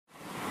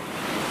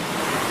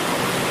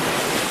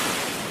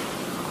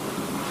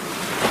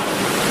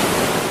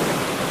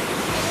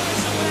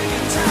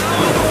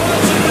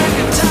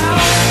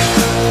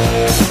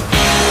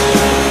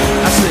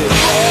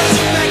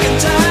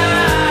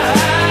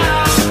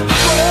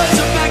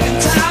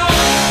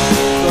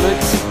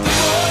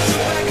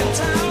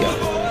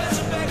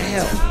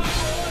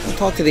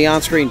talk to the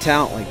on-screen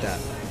talent like that.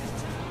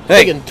 I'm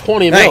making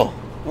 20 mil.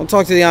 Don't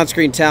talk to the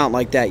on-screen talent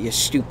like that, you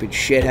stupid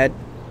shithead.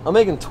 I'm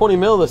making 20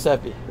 mil this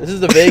epi. This is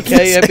the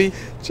vacay epi.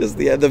 Just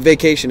the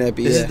vacation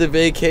epi. This is the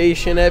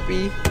vacation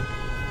epi.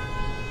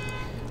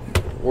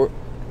 We're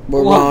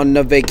on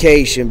a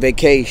vacation.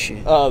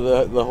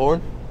 Oh, the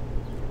horn?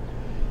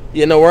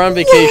 Yeah, no, we're on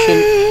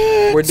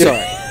vacation. We're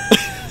doing.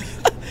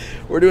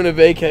 We're doing a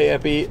vacay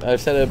epi. I've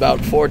said it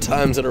about 4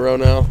 times in a row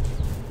now.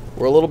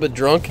 We're a little bit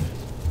drunk.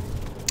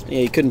 Yeah,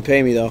 you couldn't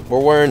pay me though.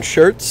 We're wearing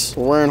shirts.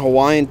 We're wearing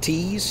Hawaiian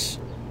tees.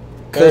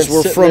 Because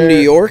we're from New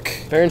York.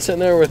 Parents sitting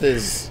there with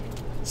his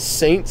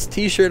Saints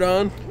t-shirt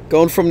on.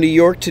 Going from New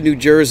York to New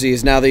Jersey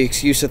is now the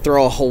excuse to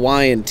throw a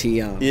Hawaiian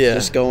tee on. Yeah.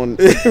 Just going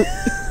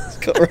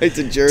go right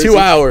to Jersey. 2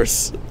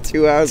 hours.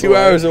 2 hours 2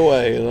 hours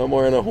away, and I'm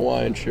wearing a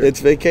Hawaiian shirt. It's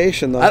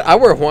vacation, though. I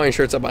wear Hawaiian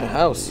shirts at my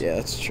house. Yeah,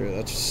 that's true.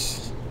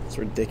 That's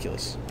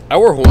ridiculous. I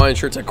wear Hawaiian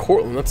shirts at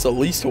Cortland. That's the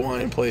least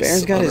Hawaiian place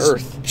Baron's got on his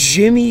earth.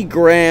 Jimmy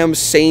Graham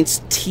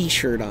Saints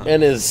t-shirt on.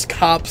 And his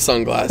cop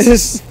sunglasses.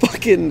 His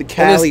fucking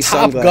Cali and his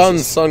Top sunglasses. Gun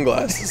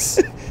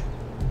sunglasses.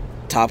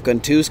 Top Gun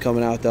 2's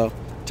coming out, though.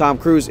 Tom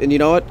Cruise. And you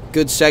know what?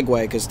 Good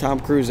segue, because Tom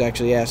Cruise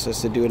actually asked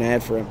us to do an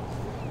ad for him.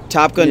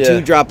 Top Gun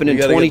 2 dropping in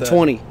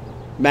 2020.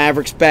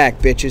 Maverick's back,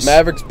 bitches.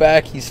 Maverick's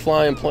back. He's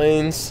flying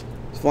planes.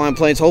 He's flying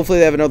planes. Hopefully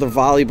they have another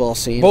volleyball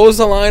scene. What was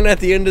the line at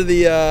the end of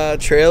the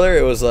trailer?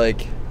 It was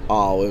like...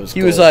 Oh, it was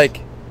He gold. was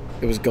like...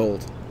 It was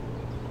gold.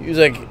 He was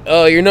like,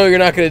 oh, you know you're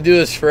not going to do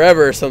this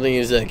forever or something. He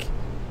was like...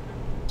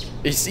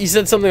 He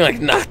said something like,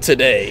 not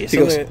today. He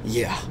goes, Something like,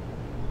 yeah.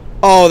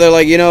 Oh, they're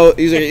like, he's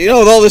like,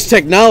 with all this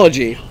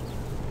technology,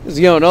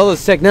 and all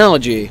this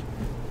technology,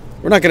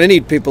 we're not going to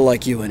need people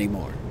like you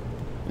anymore.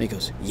 And he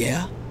goes,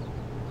 yeah?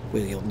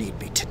 Well, you'll need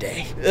me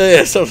today.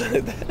 yeah, something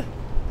like that.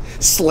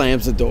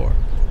 Slams the door.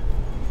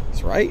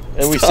 That's right.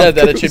 And we Tom said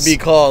that it Cruise. should be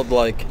called,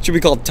 like... It should be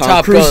called Tom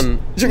Top Cruise.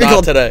 Gun, It should be not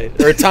called today.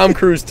 Or Tom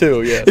Cruise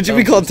 2, yeah. It should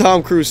be called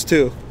Tom Cruise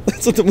 2.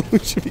 That's what the movie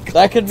should be called.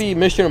 That could be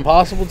Mission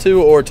Impossible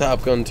 2 or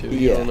Top Gun 2.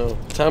 You Yeah. don't know.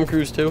 Tom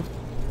Cruise 2?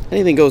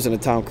 Anything goes in a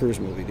Tom Cruise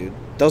movie, dude.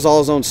 Does all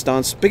his own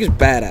stunts. Biggest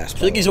badass. I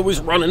think he's always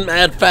running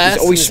mad fast.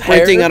 He's always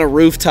sprinting on a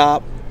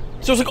rooftop.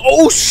 So it's like,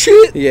 oh,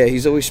 shit! Yeah,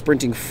 he's always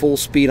sprinting full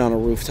speed on a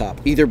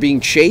rooftop. Either being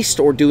chased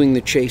or doing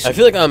the chasing. I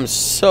feel like I'm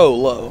so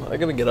low. I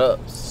gotta get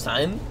up.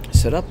 Sign?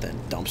 Sit up then,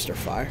 dumpster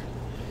fire.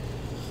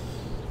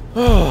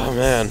 Oh,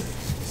 man.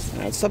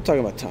 All right, stop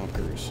talking about Tom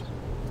Cruise.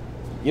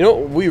 You know,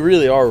 we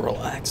really are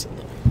relaxing,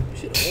 though. We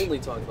should only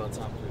talk about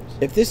Tom Cruise.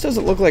 If this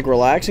doesn't look like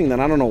relaxing, then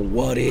I don't know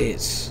what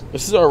is.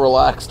 This is our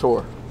relax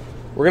tour.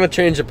 We're gonna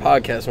change the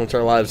podcast once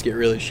our lives get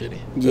really shitty. So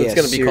Yeah, it's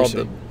gonna be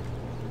seriously. called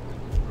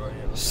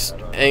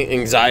the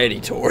anxiety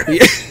tour.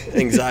 Yeah.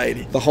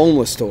 Anxiety. The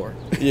homeless tour.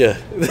 Yeah.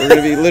 We're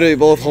gonna be literally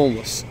both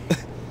homeless.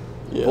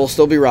 Yeah. We'll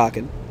still be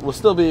rocking. We'll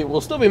still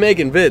be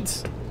making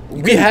vids.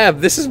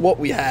 This is what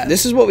we have.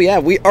 This is what we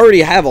have. We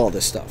already have all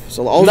this stuff.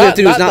 So all we have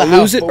to do is not the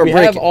lose house, it but or we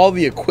break have it. all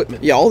the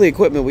equipment. Yeah, all the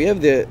equipment. We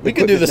have the. We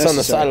could do this on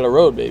the side of the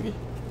road, baby.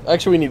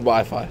 Actually, we need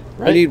Wi-Fi,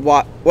 right? We need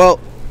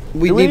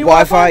we Do we need need Wi-Fi.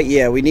 Wi-Fi?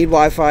 Yeah, we need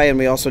Wi-Fi, and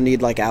we also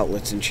need like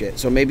outlets and shit.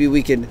 So maybe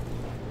we could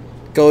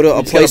go to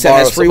a just place gotta that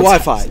has borrow free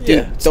someone's Wi-Fi. house. Dude,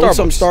 Yeah, don't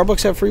some Starbucks.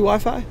 Starbucks have free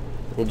Wi-Fi?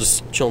 We'll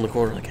just chill in the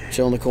corner like, hey,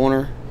 Chill in the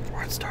corner.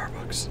 we're at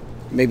Starbucks.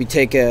 Maybe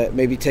take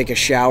a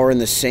shower in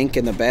the sink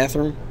in the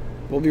bathroom.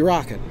 We'll be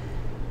rocking.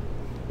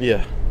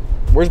 Yeah.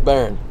 Where's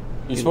Baron?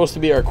 He's supposed to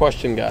be our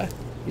question guy.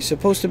 He's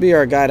supposed to be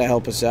our guy to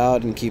help us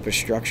out and keep us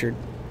structured.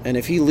 And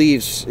if he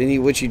leaves,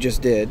 which he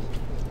just did,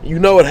 You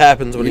know what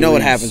happens when You he know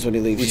leaves. what happens when he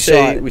leaves. We You saw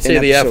say it we in say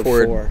the F episode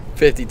word 4.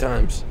 50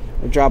 times.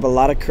 we drop a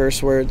lot of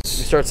curse We words.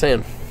 start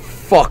saying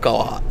fuck a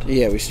lot.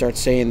 Yeah, we start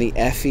saying the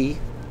F-E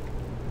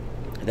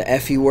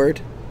word.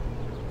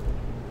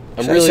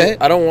 I'm Should I say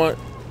it?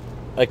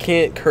 I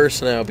can't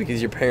curse now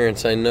because your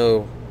parents, I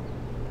know,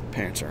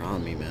 Parents are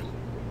on me, man.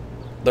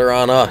 they're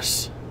on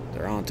us.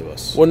 They're on to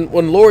us.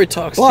 When Lori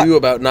talks What? to you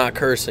about not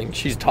cursing,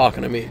 she's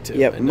talking to me too.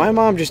 Yeah, I know. my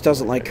mom just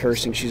doesn't like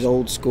cursing. She's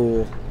old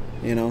school,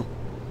 you know.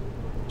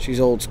 She's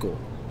old school.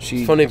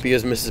 It's funny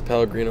because Mrs.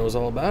 Pellegrino was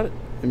all about it.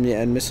 And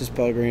Mrs.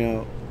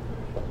 Pellegrino.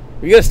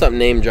 We gotta stop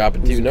name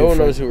dropping Who's too. a No good one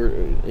friend. knows who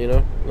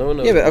we're, no one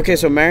knows. Yeah, but who okay, we're-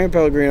 so Marion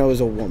Pellegrino is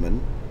a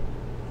woman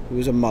who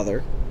is a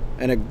mother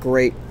and a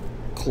great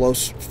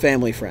close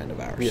family friend of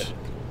ours. Yeah.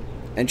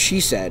 And she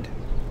said,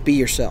 "Be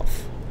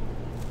yourself."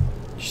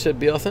 She said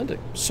be authentic.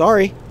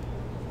 Sorry.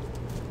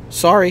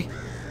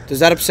 Does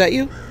that upset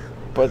you?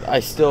 But I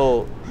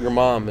still, your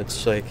mom, it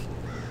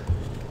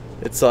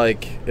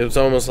was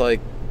almost like,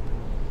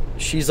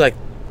 she's like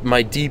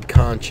my deep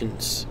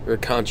conscience, or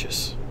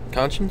conscience.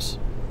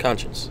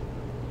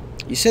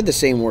 You said the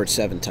same word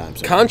 7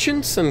 times.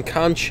 Conscience and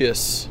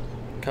conscious.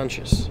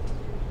 Conscious.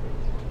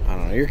 I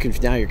don't know.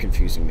 Now you're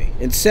confusing me.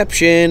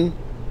 Inception.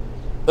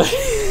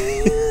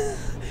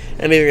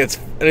 Anything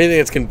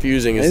that's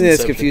confusing is Anything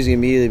that's Inception. confusing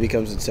immediately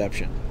becomes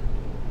Inception.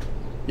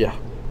 Yeah.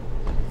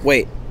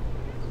 Wait.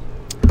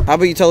 How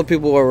about you tell the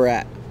people where we're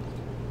at?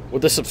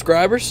 With the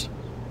subscribers?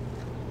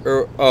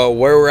 Or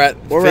where we're at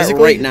Where we're at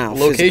physically? right now,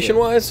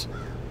 Location-wise?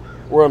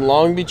 We're on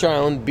Long Beach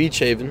Island, Beach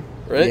Haven,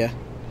 right? Yeah.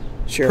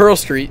 Sure. Pearl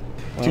Street.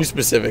 Too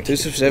specific. Too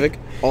specific.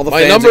 All the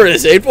My fans number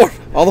is 84.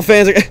 All the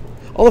fans are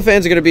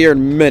going to be here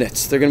in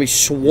minutes. They're going to be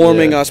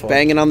swarming us, fuck.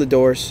 banging on the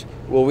doors.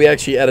 Well, we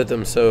actually edit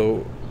them,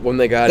 so when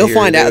they got They'll here,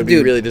 find they out, would be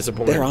dude. really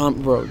disappointed. They're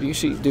on, bro. You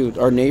see, dude,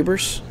 our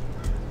neighbors.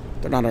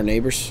 They're not our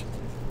neighbors.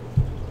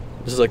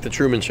 This is like the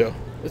Truman Show.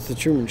 It's the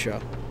Truman Show.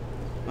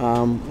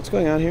 What's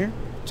going on here?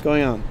 What's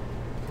going on?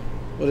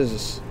 What is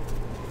this?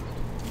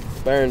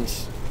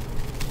 Barron's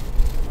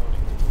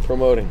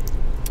promoting.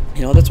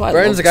 You know, that's why I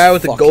Barron's love the guy this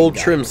with the fucking gold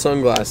guy. trimmed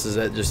sunglasses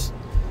that just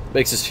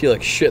makes us feel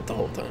like shit the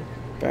whole time.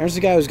 Barron's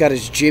the guy who's got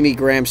his Jimmy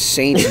Graham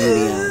Saints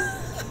hoodie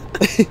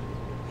on.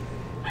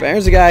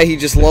 Barron's the guy, he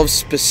just loves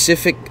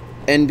specific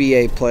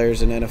NBA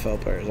players and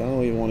NFL players. I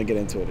don't even want to get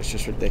into it. It's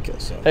just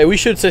ridiculous. So. Hey, we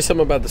should say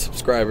something about the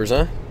subscribers,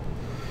 huh?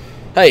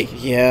 Hey,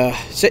 Yeah.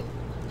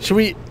 should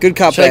we? Good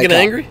cop, Should I bad get cop.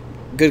 angry?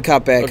 Good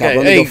cop, bad Okay, cop.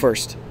 Let me hey, go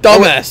first.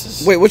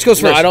 Dumbasses. Oh, wait, which goes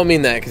first? No, I don't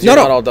mean that because No,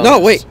 you're not all no, dumbasses. no,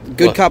 wait.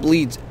 Good What? cop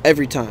leads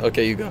every time.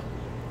 Okay, you go.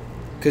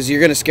 Because you're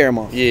going to scare them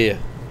off. Yeah.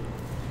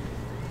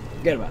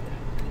 Forget about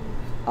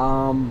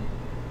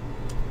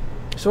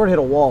that. Sort of hit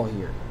a wall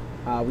here.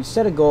 We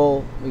set a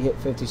goal. We hit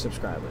 50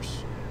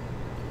 subscribers.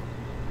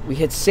 We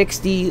hit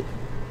 60,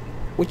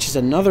 which is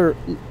another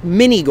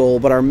mini goal,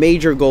 but our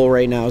major goal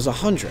right now is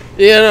 100.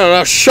 Yeah,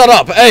 no, shut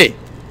up. Hey,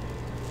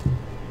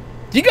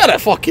 you gotta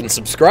fucking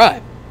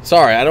subscribe.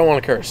 Sorry, I don't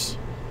want to curse.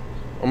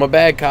 I'm a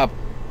bad cop.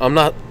 I'm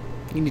not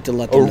You need to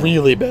let a them know.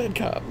 really bad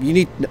cop. You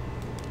need...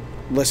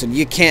 Listen,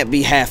 you can't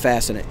be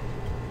half-assing it.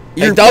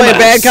 Hey, You're playing dumbass.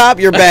 bad cop,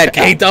 you're bad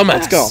cop. Hey, dumbass.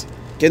 Let's go.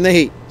 Get in the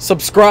heat.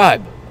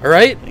 Subscribe, all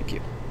right? Thank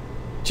you.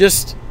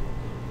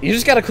 You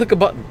just gotta click a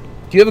button.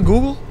 Do you have a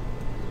Google?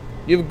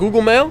 You have a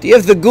Google Mail? Do you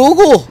have the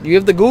Google? Do you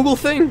have the Google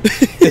thing?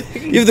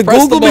 You have the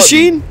Press Google button.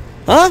 machine?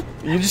 Huh?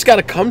 You just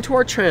gotta come to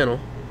our channel,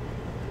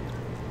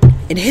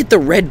 And hit the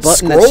red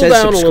button that scroll says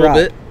down subscribe. a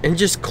little bit, and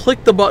just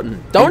click the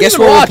button. Don't And guess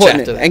even where we're watch putting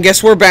after it. that. And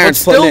guess where But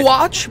Barron's putting still it.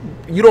 watch.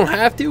 You don't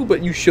have to,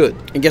 but you should.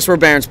 And guess where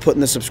Barron's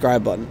putting the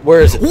subscribe button.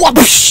 Where is it?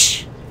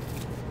 Whoosh!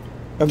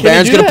 And he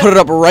Barron's do going to that? put it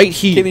up right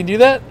here. Can he do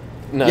that?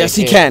 No, Yes,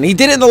 he can't. can. He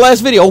did it in the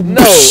last video.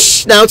 No.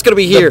 Whoosh! Now it's going to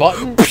be here. The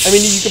button? I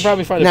mean, you could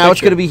probably find a picture. Now it's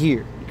going to be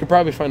here. You could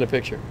probably find a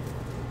picture.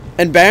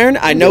 And Barron,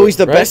 I know do he's it,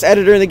 the right? best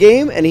editor in the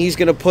game, and he's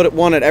going to put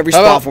one at every How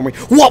spot about- for me.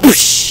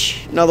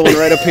 Whoosh! Another one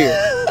right up here.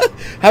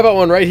 How about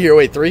one right here?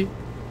 Wait, 3,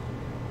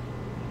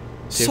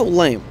 So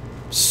lame.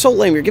 So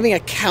lame. You're giving a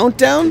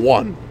countdown?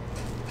 1.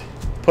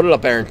 Put it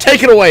up, Aaron.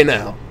 Take it away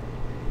now.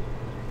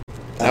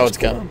 Now was it's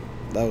cool. gone.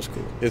 That was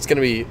cool. It's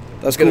gonna be.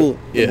 That was it's gonna- cool.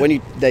 Yeah. When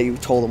you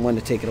told him when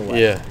to take it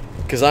away. Yeah.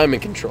 Because I'm in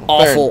control.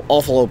 Awful, Baron,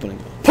 awful opening.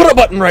 put a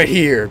button right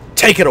here.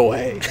 Take it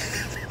away.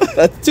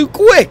 That's too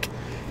quick.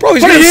 Bro,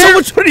 he's Put gonna it have here. so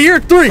much. Put it here.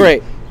 3,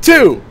 Great.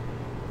 2.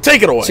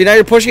 Take it away. See, now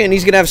you're pushing it, and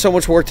he's gonna have so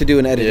much work to do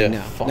in editing Yeah,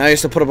 now. fuck. Now he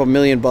has to put up a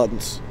million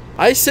buttons.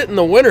 I sit in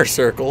the winner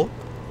circle,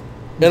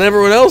 and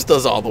everyone else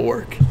does all the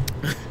work.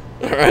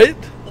 All right.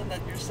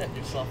 You're setting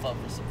yourself up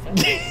for some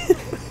failure.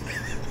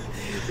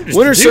 Just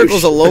Winner a douche.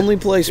 circle's a lonely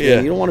place, man.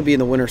 Yeah. You don't want to be in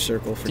the winner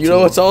circle for You too know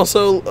long. what's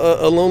also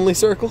a lonely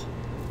circle?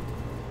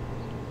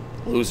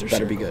 Loser Better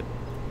circle. be good.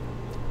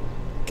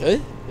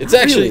 Okay. It's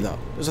Not actually really, though.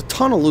 There's a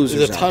ton of losers.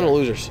 there's a out ton there. of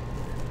losers.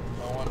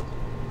 No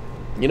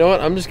one. You know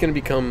what? I'm just gonna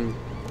become.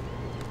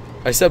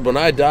 I said when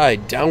I die,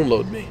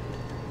 download me.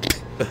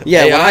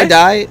 Yeah, when I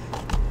die,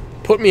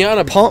 put me on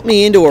a pump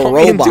me into a pump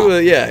me robot. into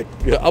a- yeah,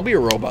 I'll be a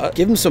robot.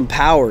 Give him some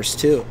powers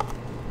too.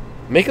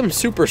 Make him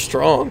super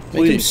strong, Make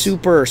please. him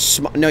super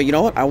smart. No, you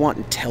know what? I want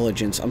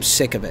intelligence. I'm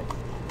sick of it.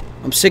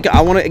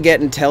 I want to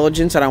get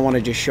intelligence, and I want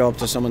to just show up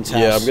to someone's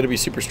house. Yeah, I'm gonna be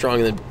super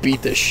strong and then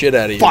beat the shit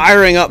out of you.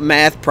 firing up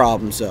math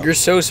problems though. You're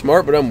so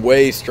smart, but I'm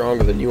way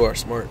stronger than you are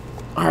smart.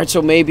 All right,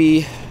 so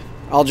maybe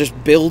I'll just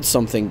build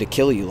something to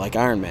kill you, like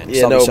Iron Man. 'cause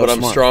Yeah, I'll be no, so but I'm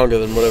smart. stronger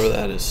than whatever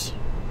that is.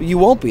 You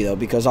won't be though,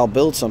 because I'll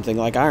build something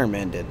like Iron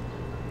Man did.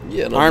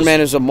 Yeah, and Iron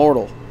Man is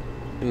immortal.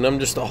 and I'm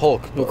just a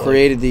Hulk. Who but, like,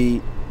 created the?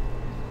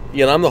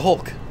 Yeah, and I'm the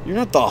Hulk. You're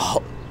not the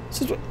Hulk.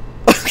 Are you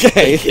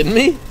Okay, kidding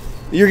me?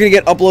 you're gonna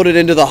get uploaded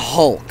into the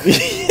Hulk.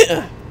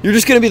 Yeah. You're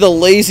just gonna be the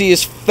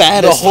laziest, The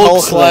fattest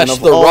Hulk Hulk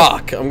 / The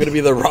Rock. I'm gonna be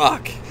the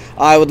Rock.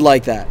 I would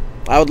like that.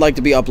 I would like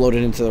to be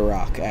uploaded into the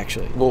Rock.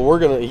 Actually, Well,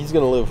 he's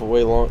gonna live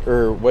way long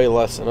or way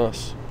less than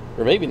us,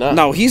 or maybe not.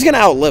 no, he's gonna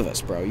outlive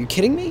us, bro. You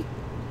kidding me?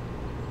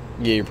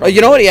 Yeah, you're probably.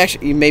 You know what?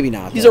 Maybe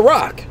not. He's though. a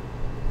Rock.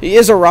 He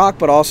is a Rock,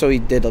 but also he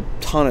did a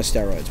ton of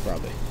steroids,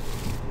 probably.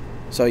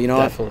 So you know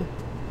Definitely. what?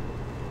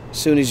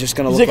 Soon he's just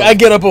gonna He's look like, I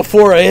get up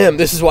before I am.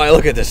 This is why I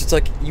look at this. It's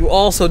like you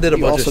also did a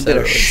he bunch also of did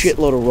a steroids.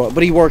 shitload of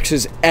but he works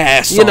his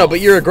ass You know, off.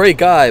 but you're a great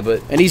guy.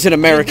 But And he's an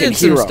American did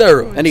some hero.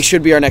 steroids. And he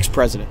should be our next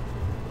president.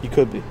 he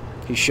could be.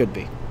 He should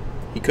be.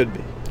 He could be.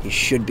 He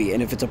should be.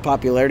 And if it's a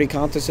popularity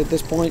contest at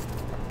this point,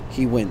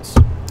 he wins.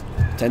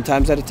 10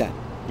 times out of 10.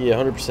 Yeah,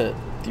 100%.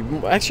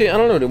 Actually, I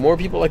don't know. Do more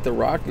people like The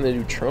Rock than they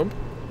do Trump?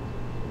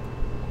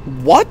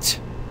 What?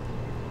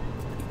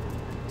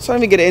 Let's not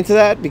even get into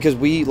that because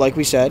like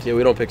we said, Yeah,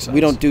 we don't pick sides.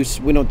 we don't do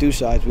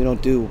sides. We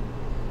don't do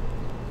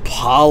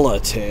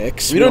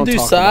politics. We don't do talk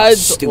about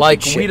sides stupid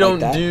like shit we don't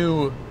that.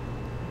 do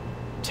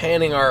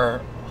tanning our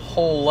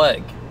whole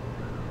leg.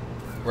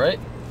 Right?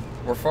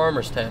 We're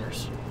farmers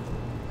tanners.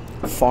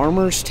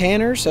 Farmers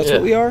tanners? That's Yeah.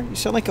 what we are? You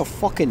sound like a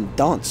fucking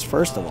dunce,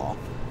 first of all.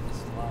 This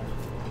is live.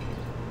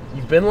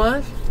 You've been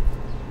live?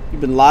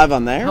 You've been live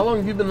on there? How long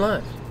have you been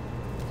live?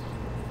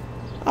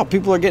 Oh,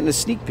 people are getting a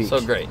sneak peek.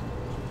 So great.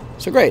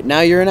 So great.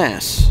 Now you're an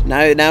ass.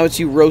 Now it's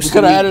you We roasting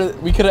could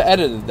me. have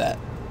edited that.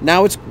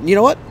 Now it's, you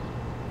know what?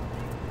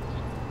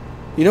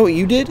 You know what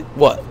you did?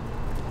 What?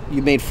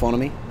 You made fun of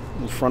me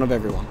in front of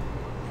everyone.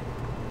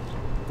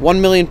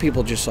 1 million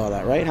people just saw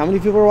that, right? How many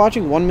people are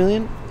watching? 1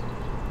 million?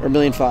 Or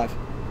 1,000,005?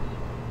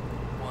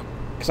 One.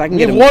 Because I can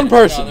You get had a- one No,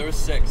 person. there was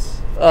 6.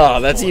 Oh,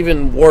 that's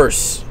even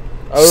worse.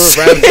 I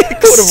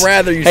would have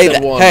rather you Hey,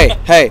 said one.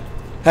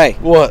 hey.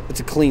 What? It's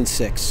a clean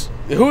 6.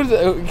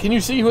 Can you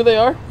see who they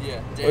are? Yeah,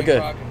 Dan Okay.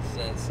 Crockett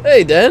says.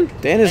 Hey, Dan.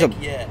 Dan is Heck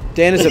yeah.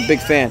 a big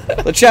fan.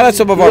 Let's shout out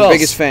some of Who our else?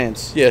 biggest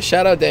fans. Yeah,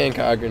 shout out Dan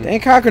Cochran. Dan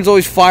Cochran's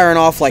always firing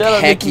off like Shout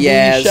out heck Mickey D.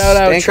 yes. Shout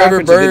out Dan Trevor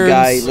Cochran's a good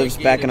guy. He Burns. lives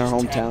Like, back yeah, in our they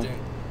just tapped hometown. in.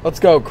 Let's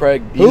go,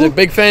 Craig. He's Who? a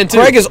big fan too.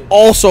 Craig is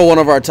also one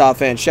of our top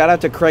fans. Shout out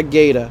to Craig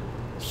Gaeta,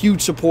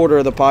 huge supporter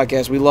of the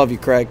podcast. We love you,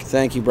 Craig.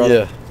 Thank you,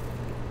 brother.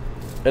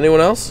 Yeah.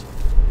 Anyone else?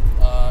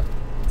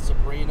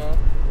 Sabrina,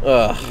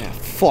 Ugh, Yeah,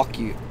 fuck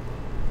you.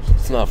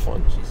 it's not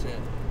fun. she said,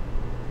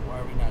 why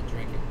are we not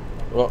drinking?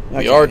 Well, we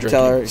Okay, are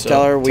drinking.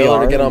 Tell her we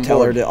are. to get on and tell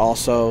her board. to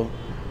also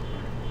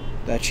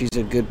that she's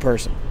a good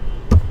person.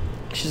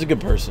 She's a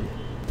good person.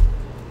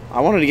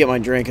 I wanted to get my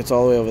drink. It's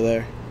all the way over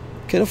there.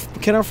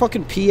 Can our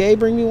fucking PA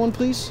bring me one,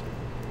 please?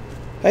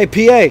 Hey,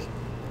 PA.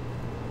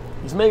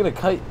 He's making a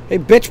kite. Hey,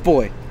 bitch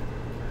boy.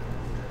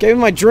 Give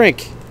me my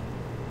drink.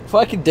 If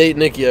I could date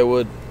Nikki, I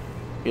would.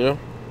 You know?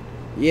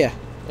 Yeah.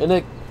 Hey,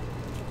 Nick.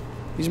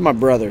 He's my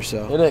brother, Hey,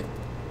 so Nick.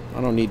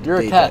 I don't need to You're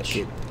a date that catch.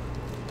 kid.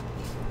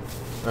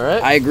 All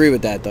right? I agree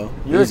with that, though.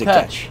 You're He's a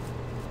catch.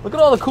 Look at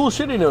all the cool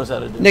shit he knows how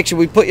to do. Nick, should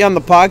we put you on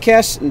the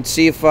podcast and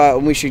see if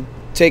we should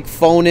take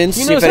phone in?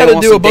 He See knows if how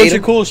anyone to wants do a to bunch date of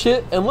him? cool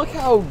shit, and look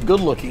how good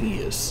looking he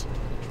is.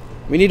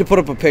 We need to put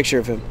up a picture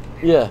of him.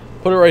 Yeah,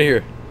 put it right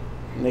here.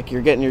 Nick,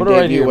 you're getting your Put it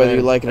right debut here, whether man.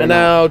 you like it or and not.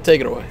 now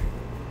take it away.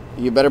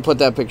 You better put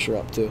that picture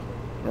up too,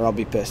 or I'll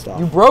be pissed off.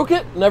 You broke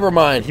it? Never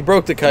mind. He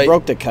broke the He kite.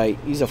 broke the kite.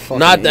 He's a fucking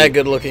Not that idiot.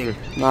 good looking.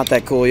 Not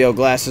that cool. Yo,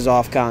 glasses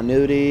off,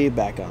 continuity,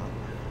 back on.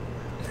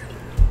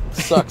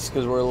 Sucks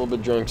because we're a little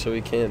bit drunk, so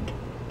we can't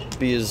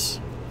be as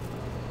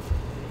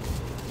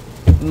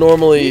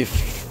normally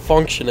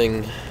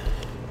functioning.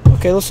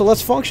 Okay, so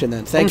let's function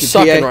then. Thank I'm you,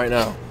 sucking PA. right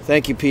now.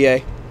 Thank you,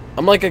 PA.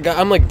 I'm like a guy.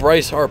 I'm like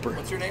Bryce Harper.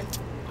 What's your name?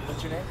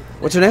 What's your name?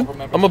 What's your name? I'll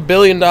remember. I'm a $1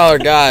 billion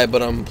guy,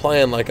 but I'm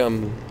playing like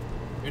I'm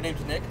Your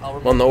name's Nick. I'll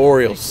remember. on the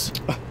Orioles.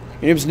 Your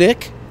name's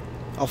Nick?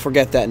 I'll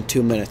forget that in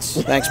 2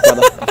 minutes. Thanks,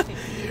 brother.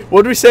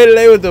 What did we say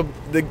today with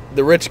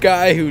the rich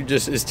guy who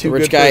just is too The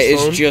rich good guy for his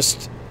is phone?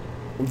 just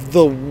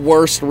the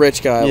worst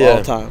rich guy Yeah. of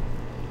all time.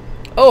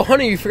 Oh,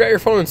 honey, you forgot your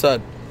phone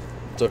inside.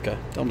 It's okay.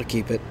 Tell him to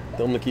keep it.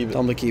 Tell him to keep it.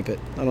 Tell him to keep it.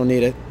 I don't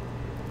need it.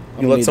 I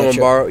You don't let need someone that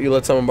shit. borrow. You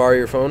let someone borrow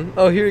your phone.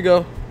 Oh, here you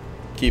go.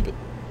 Keep it.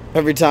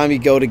 Every time you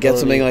go to get don't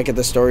something need it. like at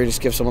the store, you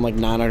just give someone like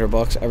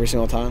 $900 every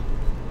single time.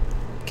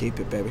 Keep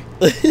it, baby.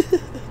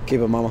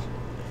 Keep it, mama.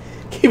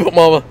 Keep it,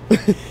 mama.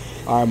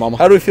 All right, mama.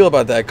 How do we feel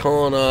about that?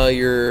 Calling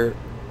your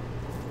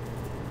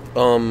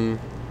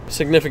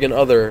significant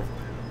other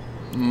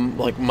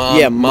like mom,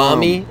 Yeah, mom.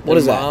 mommy. What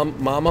is that?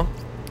 Mama.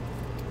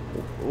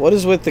 What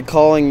is with the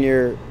calling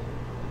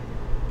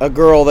a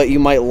girl that you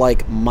might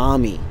like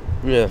mommy?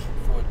 Yeah.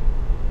 Freud.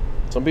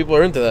 Some people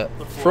are into that.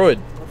 Freud.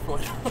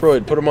 Freud.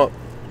 Freud. Put him up.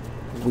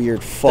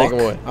 Weird fuck. 'em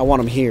away. I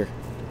want him here.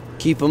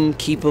 Keep him,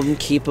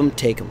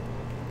 take him.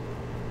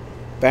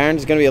 Baron,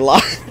 there's gonna be a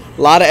lot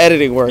of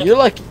editing work. You're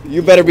like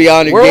You better be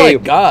on your we're game.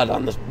 like God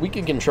on this. We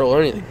can control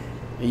anything.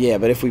 Yeah,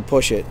 but if we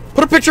push it,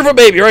 Put a picture of a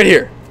baby right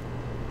here.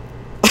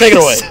 Take it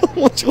away. so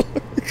much work.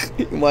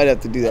 You might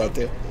have to do that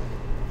too.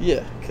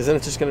 Yeah, because then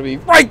it's just gonna be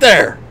right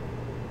there,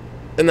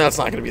 and that's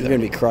not gonna be You're there.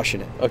 gonna be crushing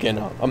it. Okay,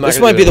 no, I'm not. This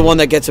gonna might do be that. the one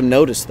that gets him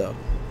noticed, though.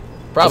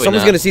 Probably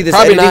Someone's not. gonna see this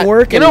Probably editing not.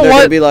 work, You and know they're what?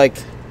 gonna be like,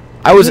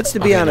 I was needs to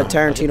be okay, on a no,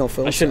 Tarantino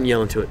film. I shouldn't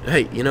yell into it.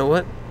 Hey, you know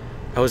what?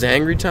 I was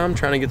angry, Tom,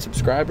 trying to get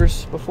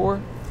subscribers before.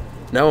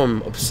 Now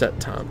I'm upset,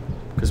 Tom,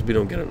 because we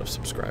don't get enough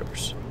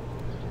subscribers.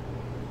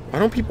 Why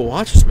don't people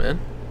watch us, man?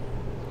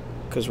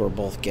 Because we're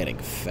both getting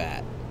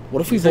fat.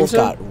 What if we You think both so?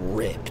 got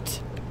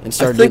ripped and I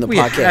started think doing we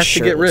the podcast have to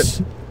get shirtless?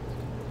 ripped.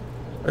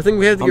 I think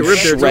we have to I'm get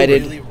ripped. there, too.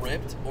 shredded. Really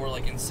ripped or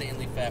like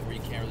insanely fat where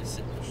you can't really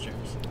sit in those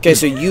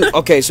chairs.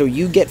 Okay, so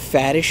you get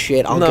fat as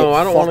shit. I'll No, get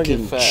I don't wanna get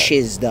fucking fat.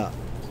 chizzed up.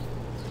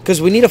 Because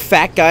we need a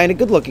fat guy and a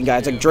good-looking guy.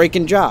 It's like Drake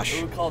and Josh.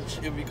 It would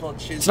be called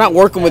chiz. It's not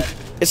working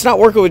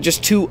with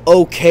just two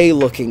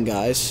okay-looking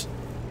guys.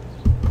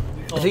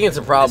 I think it's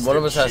a problem. One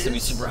of us has to be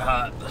super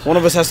hot. One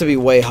of us has to be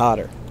way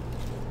hotter.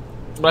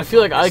 But I feel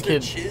like I Mr.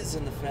 could. Chiz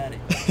and the fatty.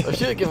 I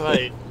feel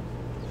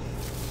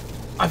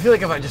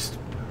like if I just.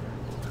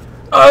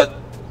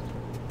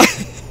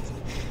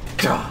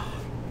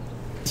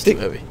 It's too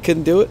heavy.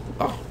 Couldn't do it?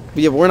 Oh.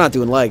 But yeah, we're not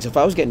doing legs. If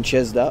I was getting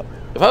chizzed up,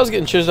 If I was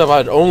getting chiseled up,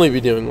 I'd only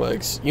be doing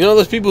legs. You know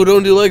those people who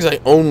don't do legs? I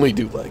only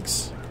do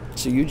legs.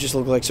 so you just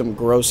look like some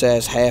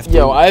gross-ass half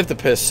Yo, I have to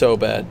piss so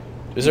bad.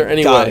 Is there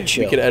any Gotta way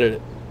chill. we could edit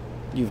it?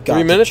 You've got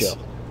 3 to minutes? chill.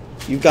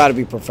 You've got to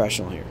be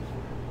professional here.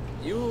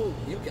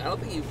 I don't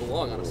think you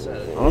belong on a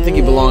set. I don't think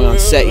you belong on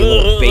set, you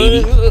little baby.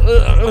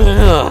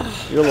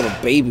 You're a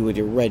little baby with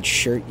your red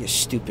shirt, you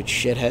stupid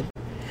shithead.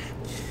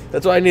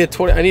 That's why I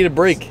need a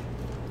break.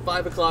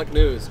 5 o'clock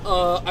news.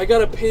 I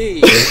gotta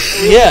pee.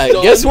 Yeah,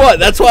 guess what?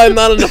 That's why I'm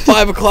not on the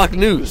 5 o'clock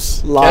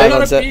news. I Live on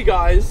gotta set. pee,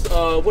 guys.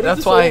 When That's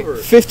is this why- over?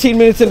 15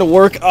 minutes into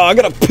work. Oh, I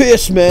gotta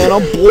piss, man.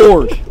 I'm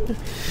bored.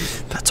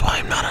 That's why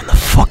I'm not on the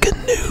fucking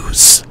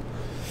news.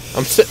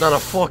 I'm sitting on a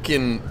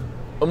fucking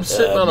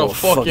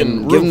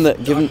fucking give him roof.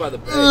 the give him By the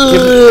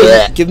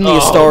bed. give him the Oh,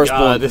 A Stars God,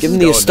 Born. this Give is him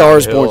the A going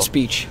Stars downhill. Born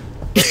speech.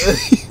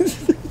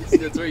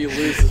 That's where you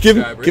lose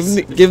subscribers.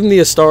 Give him the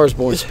A Stars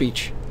Born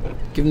speech.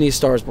 Give him the A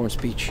Stars Born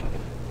speech.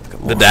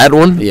 The dad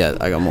one? Yeah,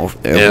 I got more.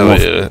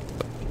 Yeah.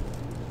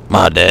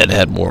 My dad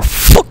had more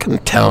fucking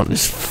talent in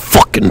his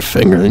fucking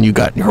finger than you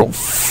got in your whole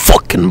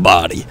fucking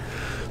body.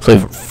 So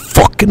if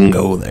fucking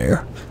go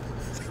there.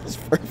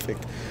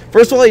 Perfect.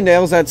 First of all, he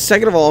nails that.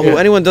 Second of all, Yeah. who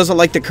anyone doesn't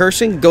like the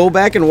cursing, go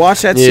back and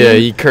watch that scene. Yeah,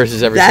 he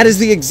curses everything. That is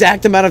the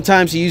exact amount of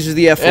times he uses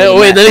the F word. And, in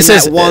wait, that- then he in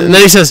says, that one and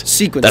then he says,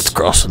 sequence. that's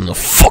crossing the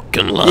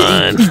fucking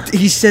line.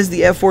 He says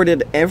the F word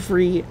in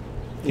every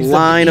He's the-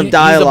 line he- of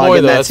dialogue he's the boy,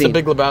 in though. that That's scene. the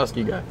Big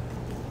Lebowski guy.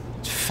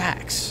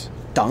 Facts.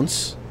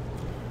 Dunce.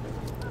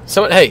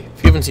 So, hey,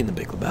 if you haven't seen the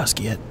Big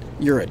Lebowski yet,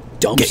 You're a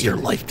dumpster. get your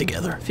life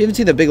together. If you haven't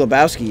seen the Big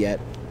Lebowski yet,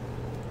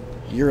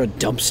 you're a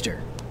dumpster.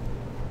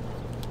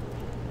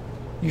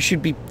 You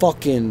should be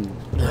fucking.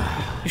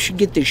 You should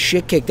get this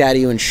shit kicked out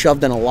of you and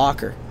shoved in a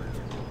locker.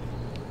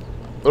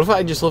 What if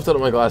I just lifted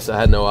up my glasses that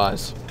had no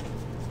eyes?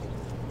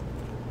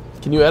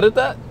 Can you edit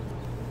that?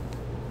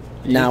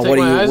 Can Now, take what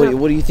do my you eyes what, out?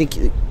 what do you think?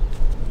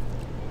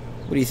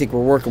 What do you think we're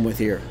working with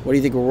here? What do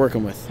you think we're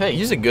working with? Hey,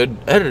 he's a good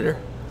editor.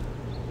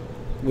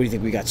 What do you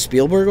think we got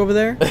Spielberg over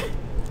there?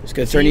 He's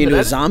gonna he turn you even into a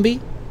edit?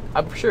 zombie?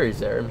 I'm sure he's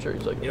there. I'm sure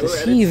he's like, You know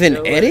Does who he edits- even you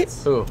know who edit?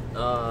 edits? who?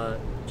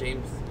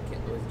 James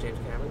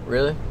Cameron.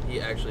 Really? He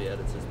actually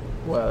edits his.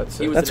 Wow, that's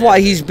He it. was That's an why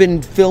editor. he's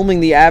been filming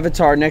the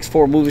Avatar next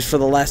 4 movies for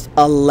the last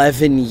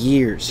 11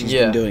 years. He's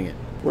Yeah. been doing it.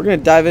 We're gonna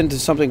dive into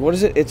something. What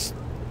is it? It's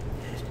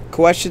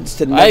questions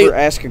to never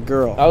ask a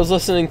girl. I was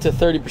listening to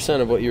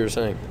 30% of what you were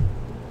saying.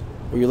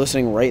 Were you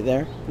listening right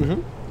there?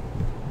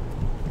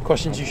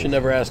 Questions you should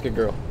never ask a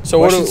girl. So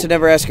Questions to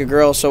never ask a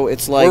girl. So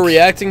it's like we're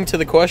reacting to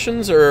the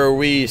questions, or are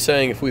we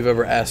saying if we've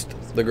ever asked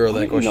the girl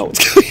that you question? know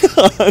what's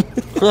going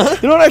on.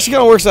 You know what actually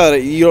kind of works out?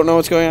 You don't know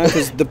what's going on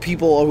because the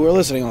people who are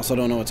listening also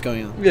don't know what's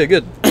going on. Yeah,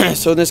 good.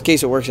 So in this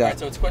case, it works Alright, out.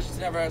 so it's questions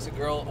to never ask a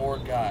girl or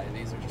guy.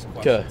 These are just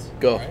Okay, questions.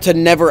 go. Alright? To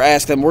never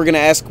ask them, we're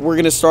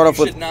gonna start off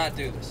You with should not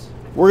do this.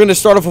 we're gonna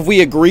start off if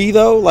we agree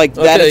though, like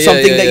that Okay, is yeah,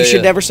 something yeah, that you yeah, should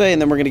yeah. never say,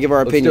 and then we're gonna give our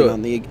Let's opinion do it.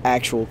 on the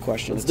actual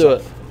question. Let's do it.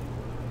 itself.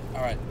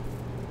 All right.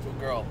 To a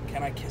girl,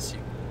 can I kiss you?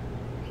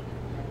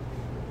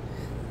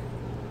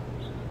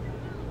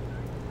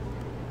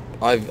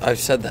 I've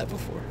said that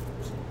before.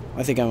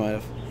 I think I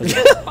might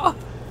have.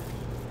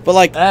 But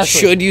like,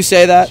 Ashley. should you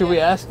say that? Should we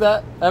ask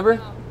that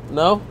ever?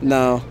 No.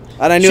 No.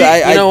 And I knew She-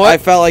 I you know what? I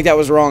felt like that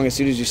was wrong as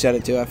soon as you said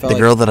it too. I felt The like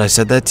girl that I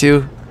said that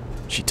to,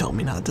 she told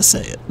me not to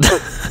say it.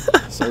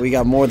 so we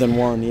got more than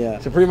one. Yeah.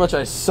 So pretty much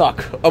I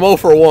suck. I'm 0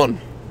 for 1.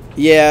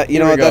 Yeah. You Here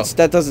know we what? go.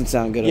 That doesn't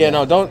sound good. Yeah, at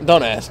all. no,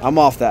 don't ask. I'm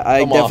off that.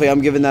 I'm off.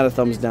 I'm giving that a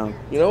thumbs down.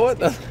 You know what?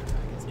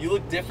 You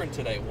look different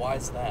today. Why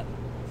is that?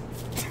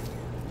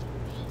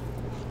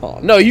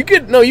 No, you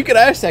could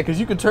ask that because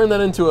you could turn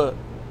that into a.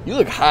 You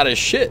look hot as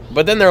shit.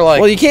 But then they're like,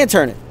 Well, you can't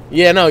turn it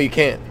yeah, no, you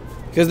can't.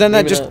 because then that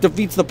Maybe just not.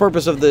 defeats the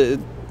purpose of the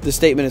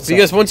statement itself.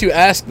 Because once you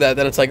ask that,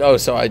 then it's like, oh,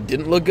 so I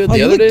didn't look good oh, the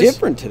you other look days.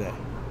 different today.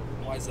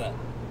 Why is that?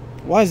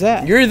 Why is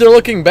that? You're either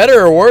looking better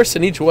or worse,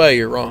 and each way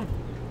you're wrong.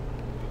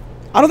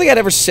 I don't think I'd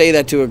ever say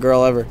that to a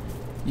girl ever.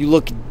 You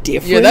look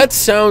different. Yeah, that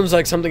sounds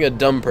like something a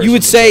dumb person You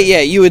would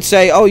say, you would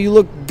say, oh, you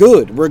look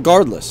good,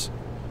 regardless.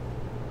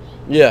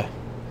 Yeah.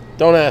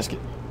 Don't ask it.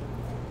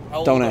 How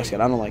old Don't are ask you?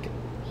 it. I don't like it.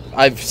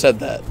 I've said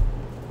that.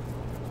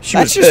 She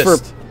That's was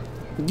just pissed.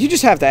 You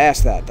just have to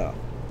ask that though,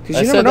 because I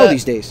you never said know that.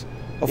 these days.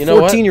 A You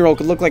know what? 14-year-old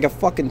could look like a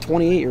fucking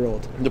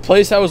 28-year-old. The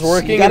place I was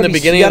working in the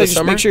beginning you of gotta the just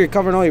summer. make sure you're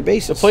covering all your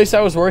bases. The place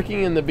I was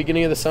working in the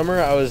beginning of the summer,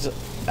 I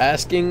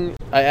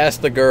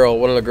asked the girl,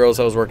 one of the girls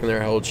that was working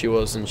there, how old she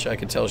was, and I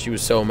could tell she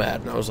was so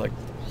mad. And I was like,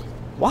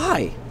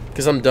 Why?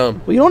 because I'm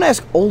dumb. Well, you don't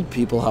ask old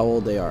people how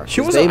old they are. She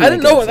 'cause was. they I might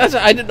didn't get know.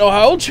 upset. I didn't know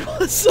how old she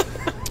was.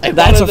 I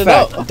That's a wanted to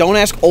fact. know. Don't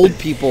ask old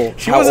people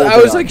She how was- old I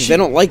they was are, like, 'cause she- they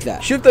don't like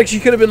that. She looked like she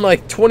could have been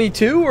like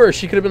 22, or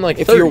she could have been like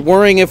If 30. you're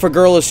worrying if a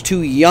girl is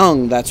too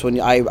young, that's when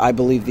I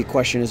believe the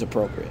question is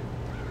appropriate.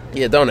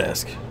 Yeah, don't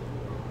ask.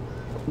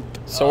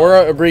 So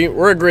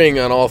we're agreeing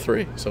on all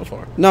three so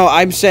far. No,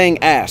 I'm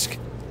saying ask,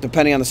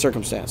 depending on the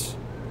circumstance.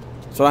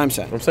 That's what I'm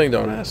saying. I'm saying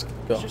don't ask.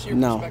 Go. It's just your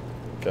No. perspective.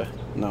 Okay.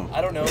 No. I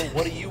don't know.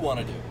 What do you want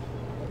to do?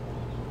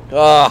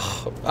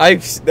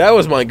 That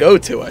was my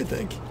go-to. I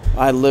think.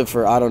 I live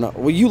for, I don't know.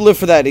 Well, you live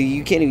for that.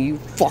 You can't even, you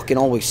fucking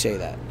always say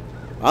that.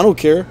 I don't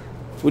care.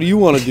 What do you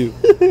want to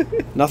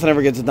do? Nothing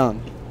ever gets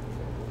done.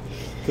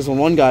 Because when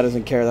one guy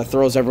doesn't care, that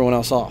throws everyone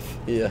else off.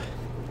 Yeah.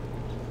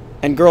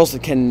 And girls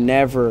that can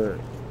never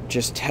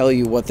just tell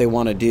you what they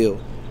want to do.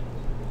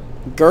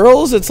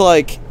 Girls, it's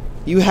like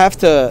you have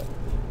to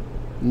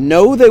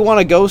know they want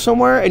to go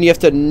somewhere, and you have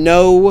to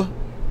know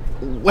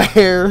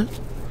where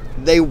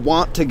they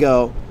want to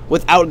go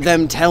without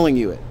them telling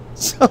you it.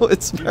 So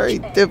it's very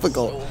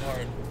difficult. So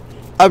hard.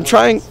 I'm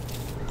trying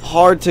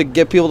hard to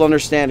get people to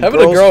understand.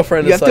 Having Girls, a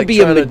girlfriend you is have like to be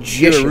a trying to do a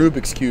magician.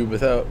 Rubik's Cube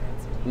without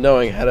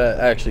knowing how to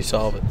actually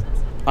solve it.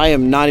 I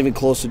am not even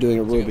close to doing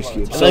a Rubik's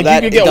Cube. And So like,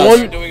 that you could get does- one.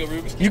 You're doing a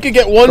Rubik's Cube. You could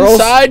get one Girls-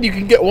 side. You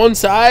can get one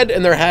side,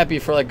 and they're happy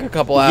for like a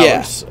couple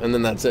hours, Yeah. and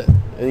then that's it.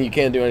 And you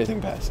can't do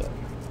anything past that.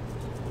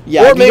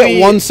 Yeah, Or I can maybe-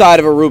 get one side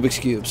of a Rubik's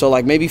Cube. So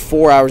like maybe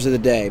 4 hours of the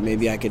day,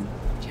 maybe I could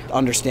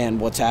understand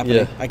what's happening.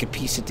 Yeah. I could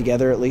piece it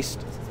together at least.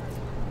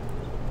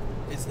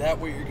 Is that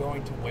what you're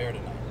going to wear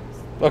tonight?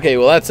 Okay,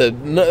 well that's a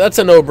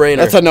no-brainer.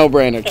 That's a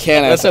no-brainer.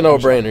 Can't That's ask a that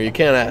question. no-brainer. You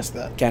can't ask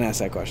that. Can't ask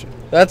that question.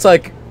 That's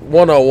like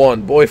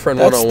 101, boyfriend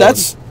 101.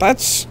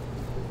 That's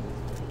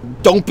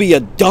don't be a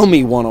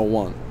dummy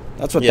 101.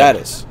 That's what Yeah.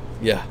 that is.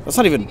 Yeah. That's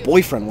not even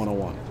boyfriend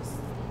 101.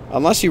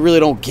 Unless you really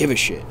don't give a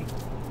shit.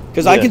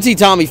 Because I Yeah. can see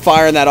Tommy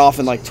firing that off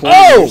in like 20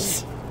 Oh!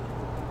 years.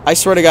 I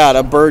swear to God,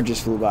 a bird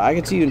just flew by. I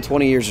can see you in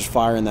 20 years just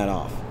firing that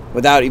off.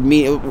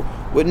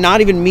 With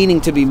not even meaning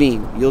to be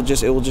mean. It will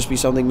just be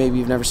something maybe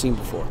you've never seen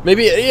before.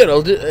 Maybe,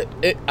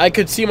 I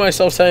could see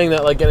myself saying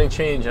that, like, getting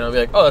changed, and I'll be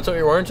like, oh, that's what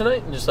you're wearing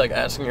tonight? And just, like,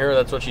 asking her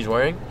that's what she's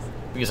wearing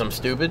because I'm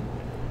stupid.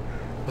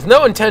 With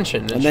no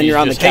intention. And then she you're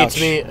on the just hates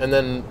couch. me, and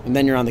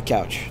then You're on the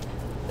couch.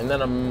 I'm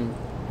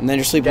And then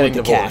you're sleeping getting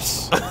with the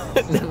cats. divorced.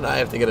 And then I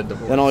have to get a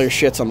divorce. Then all your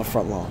shit's on the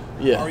front lawn.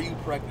 Yeah. Are you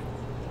pregnant?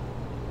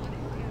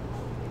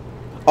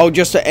 Oh,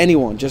 just to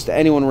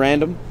anyone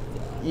random?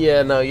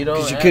 Yeah, no, you don't.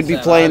 Because you ask could be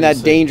playing that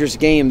obviously. dangerous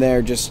game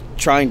there, just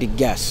trying to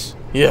guess.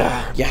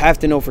 Yeah. You have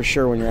to know for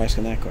sure when you're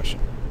asking that question.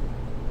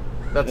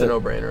 That's a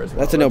no-brainer as well.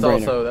 That's a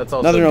no-brainer. That's also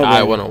Another guy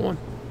no-brainer. 101.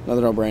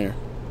 Another no-brainer.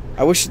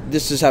 I wish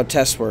this is how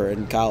tests were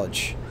in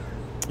college.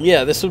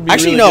 Yeah, this would be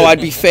Actually, really no, good.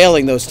 I'd be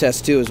failing those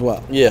tests too as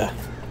well. Yeah.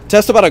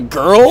 Test about a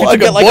girl, you I'd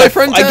took get a like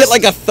boyfriend I'd get test?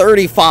 like a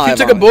 35. If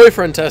you took a on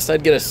boyfriend test,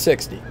 I'd get a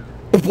 60. it.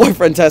 A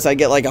boyfriend test, I'd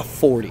get like a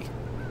 40.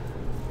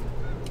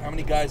 How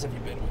many guys have you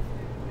been with?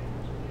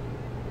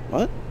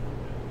 What?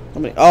 How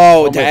many?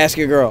 Oh, I'm to with- ask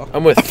a girl.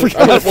 I'm with I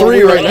forgot I'm what with we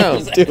 3 were right now.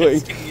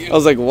 doing. I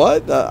was like,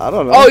 what? I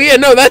don't know. Oh yeah,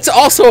 no, that's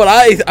also what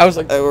I was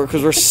like.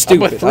 Because we're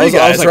stupid. three I was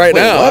guys like, right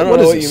wait, now. What? I don't What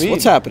know is what you this? mean.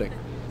 What's happening?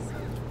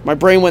 My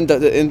brain went. I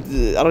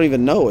don't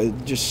even know. It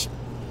just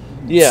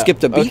Yeah.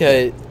 skipped a beat.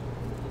 Okay.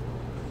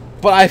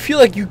 But I feel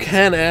like you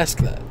can ask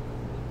that.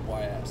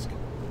 Why ask?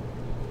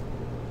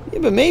 Yeah,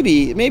 but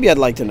maybe I'd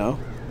like to know.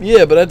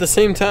 Yeah, but at the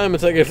same time,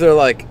 it's like if they're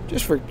like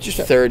Just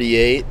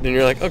 38, then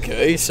you're like,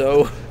 okay,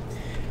 so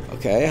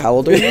okay. How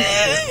old are you?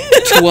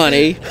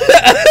 20.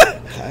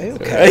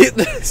 Okay.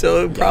 right,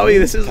 so probably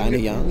this is Kinda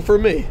young. for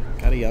me.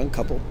 Got a young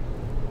couple.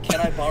 Can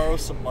I borrow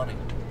some money?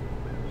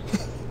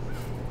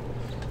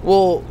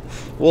 Well,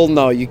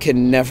 No, you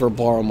can never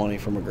borrow money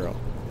from a girl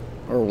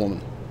or a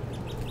woman.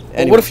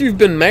 what if you've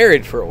been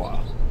married for a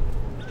while?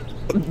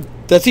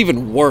 That's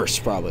even worse,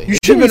 probably. You If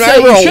shouldn't you've been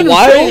say- married you for a shouldn't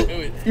while.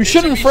 say- You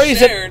shouldn't be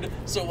phrase it- shared,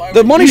 so why The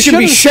would money You should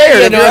be shouldn't shared.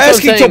 say- If no, you're that's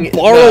what I'm asking saying. to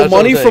No, borrow that's what I'm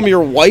money saying. from your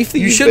wife that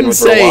You you've been shouldn't with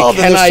for a say, while,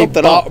 then "Can there's I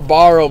something up.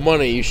 borrow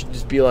money?" You should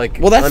just be like,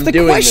 Well, that's I'm the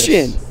doing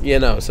question. This. You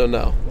know, so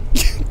no.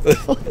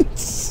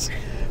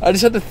 I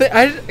just had to think.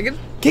 I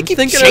Can't keep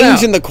thinking it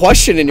changing out. the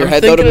question in your I'm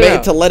head though thinking it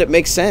out. to let it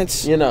make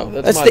sense. You know,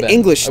 that's That's my the bad.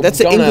 English. I That's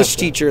the don't English ask that.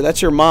 teacher.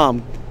 That's your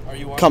mom Are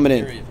you on coming your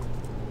in. period?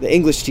 The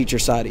English teacher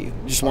side of you,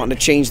 just wanting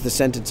to change the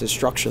sentences,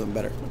 structure them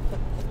better.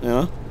 You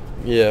know,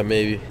 Yeah,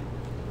 maybe. you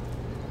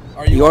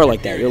on are your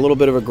like that. You're a period? little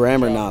bit of a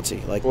grammar John,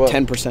 Nazi, like What?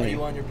 10%. Are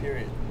you on your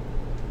period?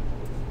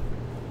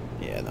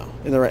 Yeah, no.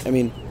 In the right. I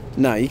mean,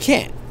 no, you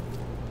can't.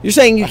 You're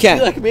saying you I feel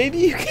can't. like maybe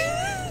you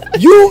can.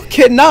 You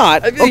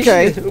cannot. I think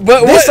Okay, you-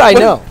 but this what- I what-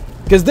 know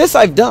because this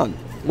I've done.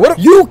 What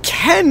if- You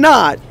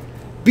cannot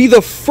be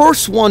the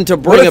first one to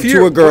bring What up if to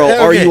you're- a girl, okay,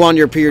 "Are you on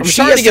your period?" I'm She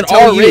sorry has to get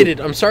tell you. R-rated.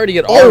 I'm sorry to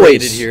get Always.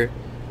 R-rated here.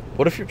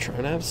 What if you're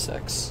trying to have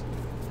sex,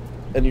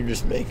 and you're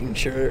just making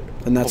sure?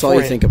 And that's all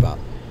you beforehand? think about.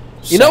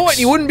 You know Sex. what?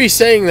 You wouldn't be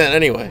saying that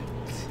anyway.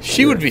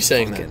 She would be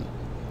saying that fucking-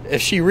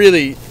 if she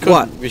really couldn't.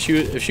 What?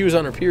 If she was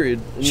on her period,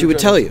 and She you were would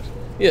trying tell to-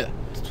 you. Yeah.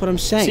 That's what I'm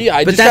saying. See,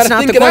 I but just that's gotta not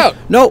think the it question.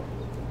 out. No,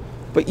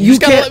 but You you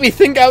just gotta can't let me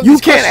think out. You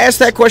this can't question. ask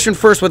that question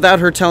first without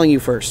her telling you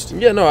first.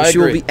 Yeah, no, I She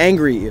will agree. be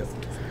angry at you.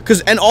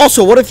 And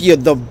also, what if you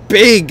the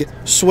big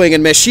swing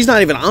and miss? She's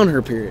not even on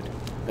her period,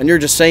 and you're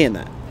just saying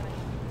that.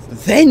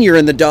 Then you're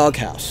in the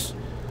doghouse.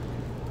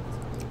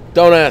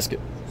 Don't ask it.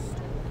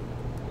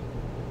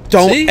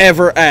 Don't See?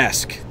 ever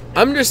ask.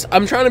 I'm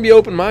trying to be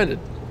open-minded.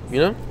 You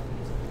know.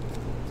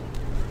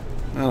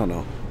 I don't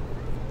know.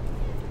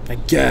 I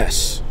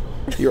guess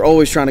you're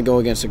always trying to go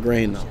against the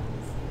grain, though.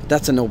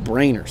 That's a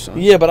no-brainer, son.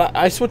 Yeah, but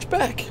I switch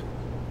back.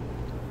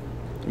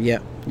 Yeah.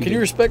 Can you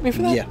respect me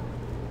for that? Yeah.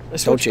 I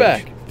switch change.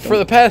 back. For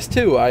the past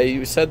 2,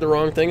 I said the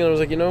wrong thing, and I was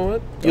like, you know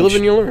what? You Don't live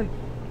and you learn.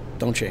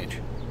 Don't change.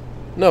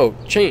 No,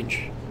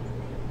 change.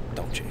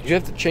 Don't change. You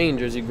have to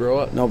change as you grow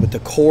up. No, but your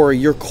core,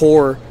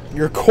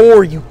 Your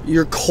core, you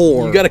your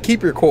core. got to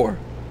keep your core.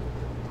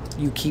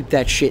 you keep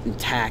that shit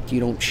intact. You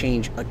don't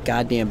change a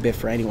goddamn bit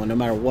for anyone, no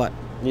matter what.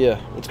 Yeah.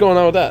 What's going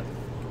on with that?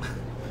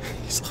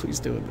 He's always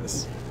doing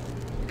this.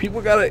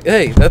 People gotta.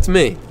 Hey, that's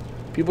me.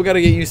 People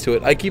gotta get used to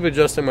it. I keep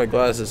adjusting my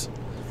glasses.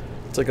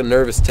 It's like a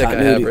nervous tick I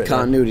have right now.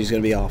 Continuity's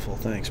gonna be awful.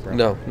 Thanks, bro.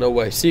 No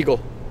way. Seagull.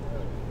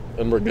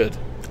 And we're good.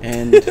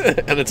 And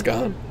And it's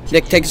gone.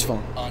 Nick, take his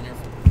phone. On your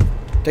phone.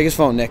 Take his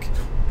phone, Nick.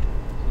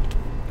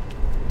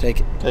 Take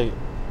it. Hey.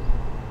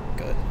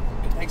 Good.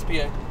 Thanks,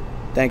 PA.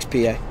 Thanks,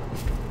 PA.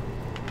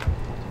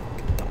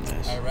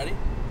 Dumbass. All right, ready?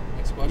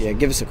 Next question. Yeah,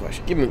 give us a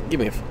question. Give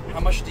me a phone. How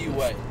much do you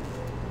weigh?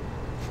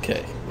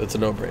 Okay. That's a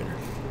no-brainer.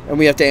 And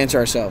we have to answer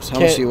ourselves. How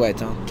much Can't- do you weigh,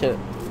 Tom?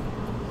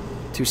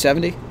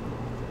 270?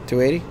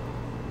 280?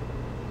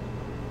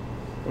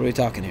 What are we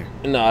talking here?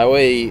 No, I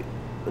weigh.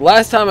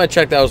 Last time I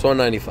checked, I was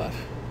 195.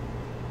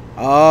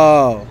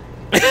 Oh.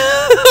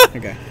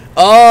 Okay.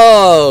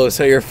 Oh,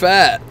 so you're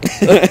fat.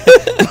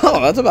 Oh,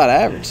 that's about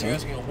average, You're son.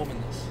 asking a woman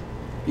this.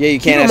 Yeah, you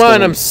Keep can't in ask a mind,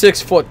 woman. I'm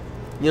 6 foot.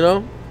 You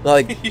know,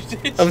 like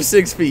I'm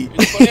 6 feet.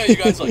 It's funny how you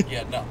guys are like,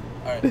 yeah, no. All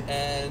right,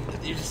 and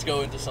you just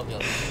go into something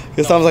else.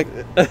 Because No. Tom's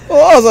like,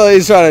 well, also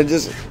he's trying to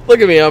just... Look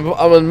at me. I'm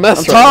a mess.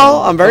 I'm right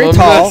tall, now. I'm very a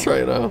tall. Mess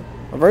right now.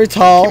 I'm very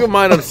tall. Keep in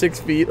mind, I'm 6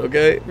 feet.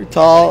 Okay. Very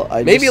tall.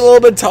 Maybe a little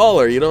bit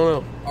taller. You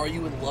don't know. Are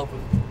you in love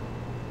with me?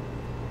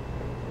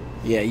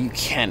 Yeah, you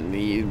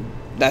can.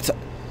 That's...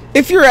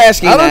 If you're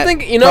asking I don't that,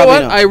 think. You know probably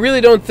what? no. I really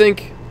don't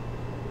think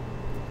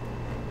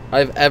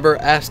I've ever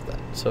asked that.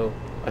 So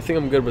I think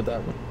I'm good with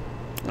that one.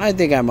 I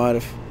think I might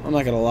have. I'm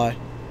not going to lie.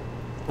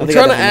 I'm think I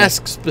trying to definitely-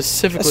 ask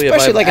specifically. if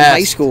Especially I've like in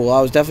high asked. school,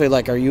 I was definitely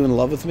like, "Are you in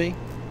love with me?"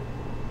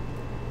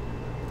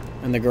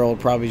 And the girl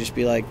would probably just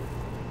be like,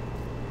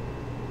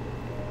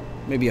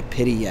 maybe a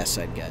pity yes,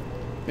 I'd get.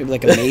 Maybe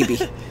like a maybe,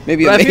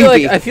 maybe But a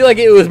maybe. I feel like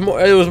it was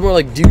more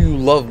like, do you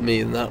love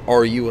me, and not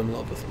are you in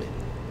love with me?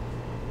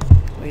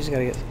 Well, you just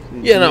gotta get.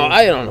 Yeah, no,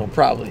 I don't know.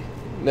 Probably.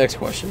 Next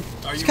question.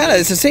 Are It's you kind of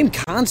it's the same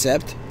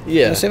concept.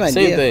 Yeah, Same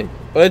idea. thing,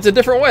 but it's a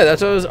different way.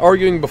 That's what I was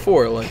arguing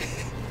before. Like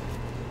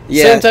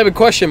Yeah, same type of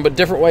question, but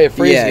different way of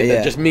phrasing Yeah, it. yeah.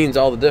 That just means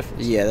all the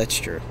difference. yeah, that's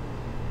true.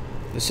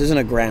 This isn't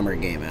a grammar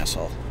game,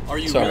 asshole. Are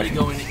you Sorry. really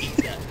going to eat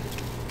that?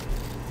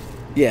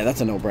 Yeah,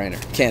 that's a no-brainer.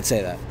 Can't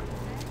say that.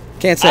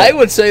 Can't say. I it.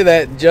 would say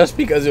that just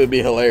because it would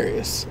be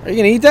hilarious. Are you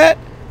gonna eat that?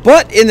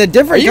 But in the Are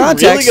different you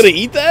context, really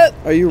gonna eat that?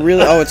 Are you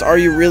really? Oh, it's are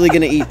you really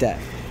gonna eat that?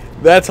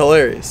 That's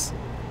hilarious.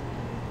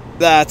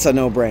 That's a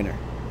no-brainer.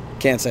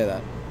 Can't say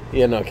that.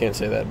 Yeah, no, can't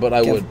say that, but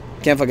I Can't, would.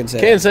 Can't fucking say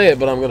Can't that. say it,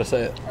 but I'm gonna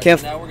say it. All right, Can't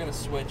so now we're going to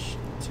switch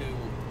to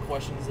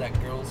questions that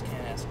girls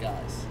can't ask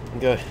guys.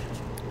 Okay.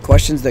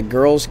 Questions that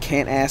girls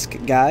can't ask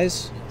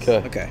guys. Okay.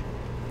 Okay.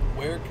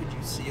 Where could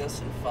you see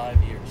us in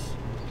 5 years?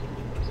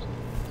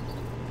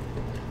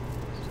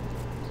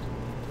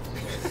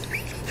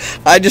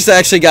 I just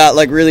actually got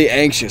like really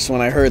anxious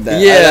when I heard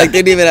that. Yeah. I like,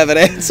 didn't even have an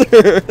answer.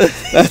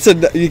 That's a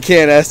you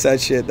can't ask that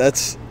shit.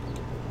 That's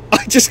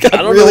I just got I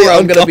don't really know where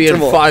I'm gonna be in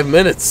uncomfortable. 5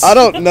 minutes. I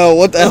don't know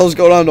what the hell's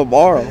going on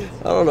tomorrow.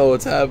 I don't know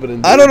what's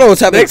happening. I don't know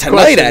what's happening Next tonight.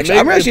 question. Actually,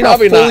 I'm Maybe- actually not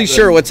probably fully then.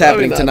 sure what's Probably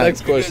happening not. tonight.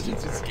 Next You guys question.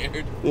 are too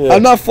scared. Yeah.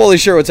 I'm not fully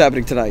sure what's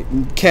happening tonight.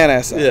 Can't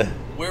ask that. Yeah.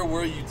 Where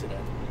were you today?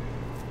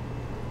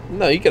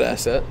 No, you could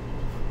ask that.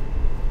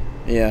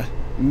 Yeah.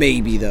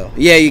 Maybe though.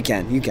 Yeah, you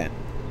can. You can.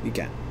 You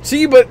can.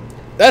 See, but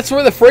that's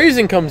where the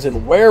phrasing comes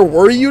in. Where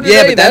were you today?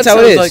 Yeah, but that's That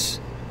how it sounds is.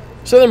 Like,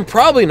 so then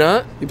probably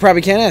not. You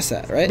probably can't ask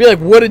that, right? Be like,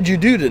 what did you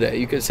do today?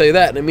 You could say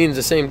that, and it means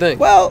the same thing.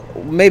 Well,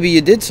 maybe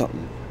you did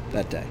something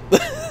that day.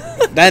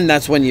 Then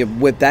that's when you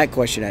whip that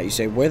question out. You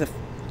say, what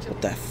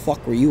the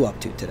fuck were you up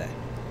to today?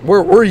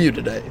 Where were you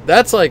today?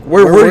 That's like,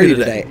 where were you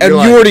today? And You're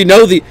like, you already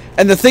know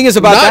and the thing is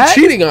about not that.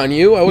 cheating on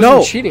you. I wasn't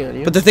No, cheating on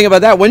you. But the thing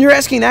about that, when you're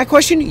asking that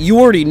question, you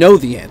already know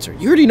the answer.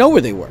 You already know where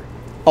they were.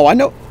 Oh, I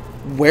know.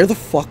 Where the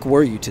fuck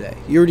were you today?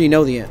 You already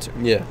know the answer.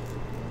 yeah.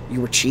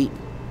 You were cheating.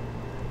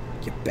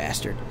 You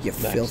bastard. You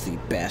filthy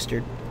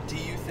bastard. Do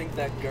you think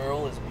that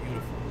girl is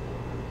beautiful?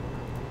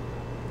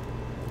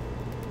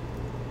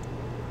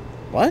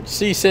 What?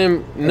 See,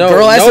 Sam. No,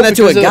 girl asking no, that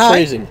to a because of the guy?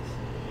 phrasing.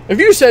 If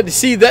you said,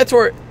 see, that's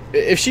where.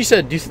 If she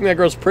said, "Do you think that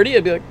girl's pretty?"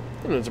 I'd be like,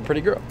 "It's a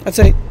pretty girl." I'd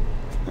say,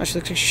 oh, she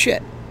looks like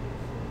shit.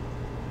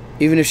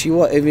 Even if she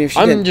I'm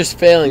didn't. just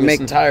failing Make-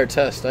 this entire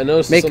test. I know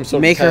this is make some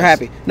sort make of her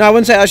test. happy. No, I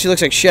wouldn't say, oh, she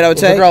looks like shit. I would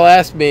If a say, girl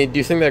asked me, "Do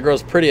you think that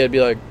girl's pretty?" I'd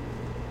be like,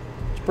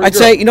 "It's a pretty I'd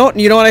girl." say,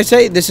 you know what I'd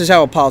say? This is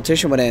how a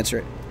politician would answer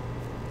it.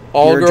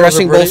 all You're girls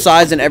addressing are pretty. both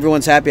sides and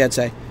everyone's happy. I'd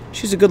say,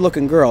 she's a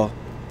good-looking girl,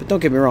 but don't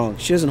get me wrong,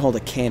 she doesn't hold a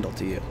candle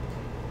to you.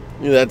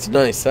 Yeah, that's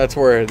nice. That's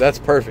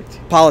perfect.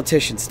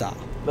 Politician style.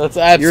 That's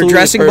absolutely You're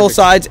addressing perfect. both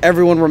sides.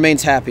 Everyone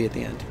remains happy at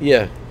the end.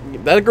 Yeah,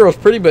 that girl's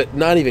pretty, but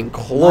not even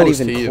close. Not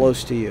even to you.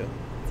 close to you.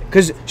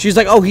 Because she's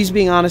like, oh, he's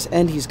being honest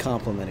and he's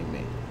complimenting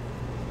me.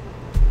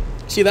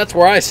 See, that's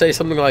where I say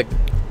something like,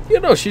 "You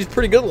know, she's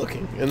pretty good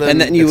looking," and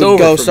And then you it's would over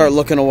go for start me.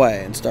 looking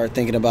away and start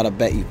thinking about a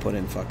bet you put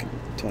in fucking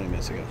 20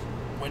 minutes ago.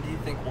 When do you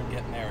think we'll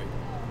get married?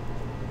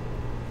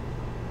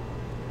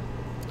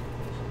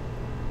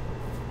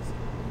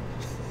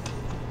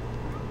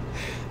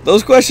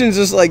 Those questions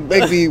just like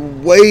make me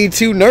way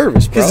too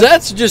nervous, bro. Because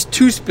that's just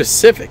too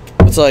specific.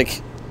 It's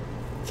like,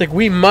 like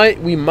we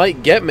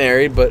might get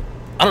married, but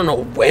I don't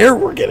know where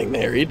we're getting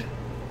married.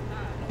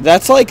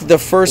 That's like the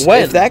first.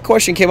 When? If that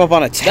question came up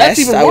on a test,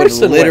 even I would worse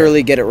than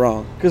literally get it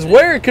wrong. Because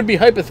where it could be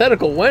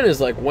hypothetical. When is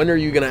like, when are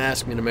you going to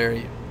ask me to marry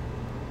you?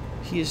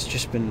 He has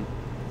just been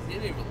He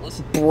didn't even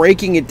listen.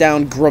 breaking it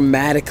down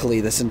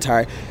grammatically this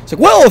entire. It's like,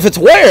 well, if it's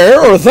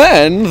where or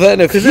then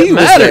if Because he it was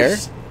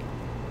matters.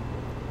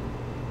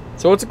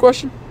 So what's the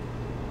question?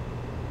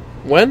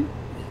 When?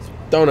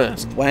 Don't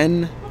ask. there,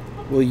 when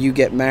will you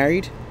get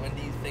married? When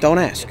do you think Don't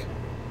we'll ask. get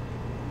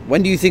married?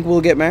 When do you think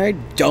we'll get married?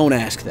 Don't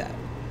ask that.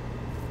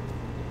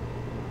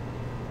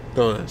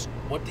 Don't ask.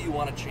 What do you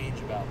want to change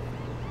about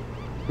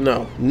it?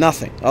 No.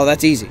 Nothing. Oh,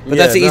 that's easy. But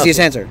Yeah, that's the easiest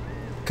nothing. answer.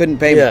 Couldn't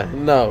pay Yeah, me.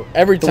 no.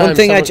 Every The time, one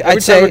thing every I'd time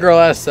say- a girl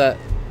asks that,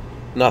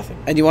 nothing.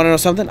 And you want to know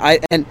something?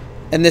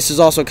 And this is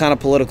also kind of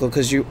political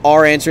because you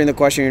are answering the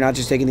question. You're not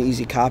just taking the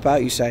easy cop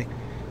out. You say,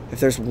 if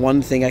there's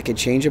one thing I could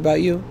change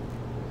about you,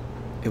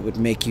 it would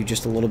make you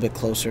just a little bit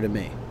closer to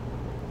me.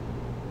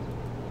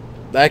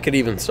 That could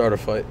even start a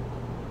fight.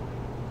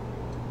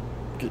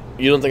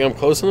 You don't think I'm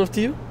close enough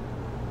to you?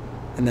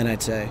 And then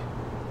I'd say,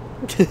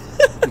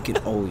 we can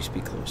always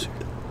be closer.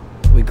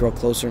 We grow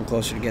closer and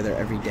closer together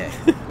every day.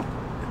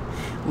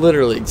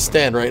 Literally,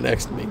 stand right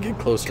next to me, get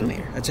closer. Come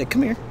here. I'd say,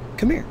 come here.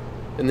 Come here.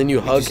 And then you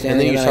You hug, stand and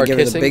then there you and start I'd give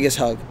her kissing. the biggest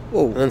hug.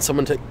 Whoa. And then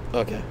someone take.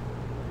 Okay,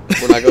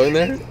 we're not going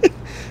there.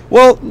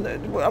 Well,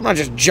 I'm not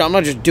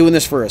just doing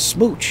this for a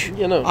smooch.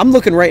 You know. I'm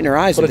looking right in her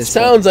eyes But at it this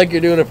sounds like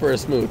you're doing it for a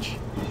smooch.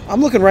 point. I'm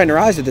looking right in her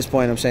eyes at this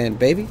point. I'm saying,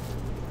 baby,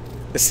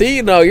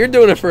 See, no, you're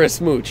doing it for a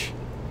smooch.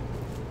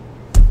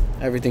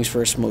 everything's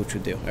for a smooch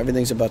with you.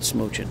 Everything's about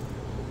smooching.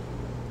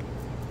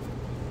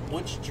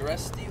 Which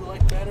dress do you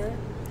like better?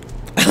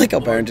 I like how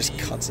Or Baron do just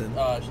you- cuts in.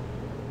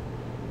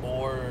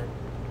 Or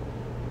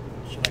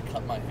should I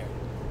cut my hair?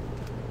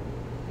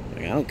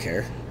 Like, I don't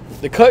care.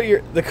 The cut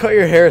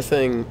your hair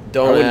thing.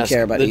 Don't I wouldn't ask.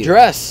 care about the either.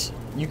 dress.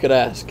 You could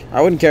ask.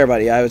 I wouldn't care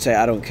about it. I would say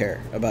I don't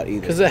care about either.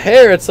 Because the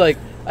hair, it's like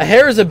a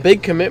hair is a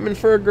big commitment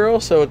for a girl.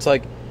 So it's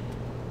like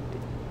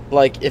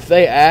if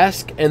they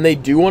ask and they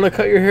do want to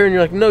cut your hair, and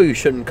you're like, no, you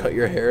shouldn't cut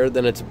your hair,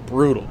 then it's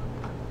brutal.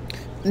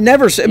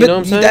 Never say. You But know what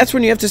I'm saying? that's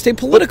when you have to stay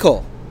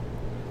political.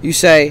 You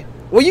say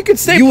Well, you could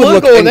stay you would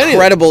look political with anything.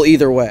 incredible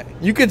either way.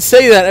 You could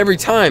say that every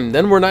time.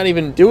 Then we're not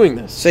even doing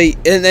this. Say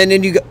and then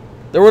you go.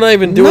 Then we're not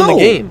even doing no, the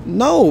game.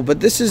 No,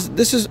 but this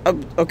is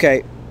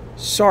okay.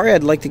 Sorry,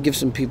 I'd like to give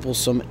some people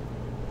some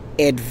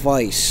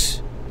advice.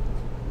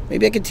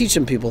 Maybe I could teach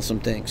some people some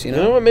things. You You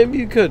know, know what? Maybe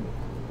you could.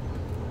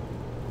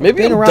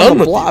 Maybe been I'm around done the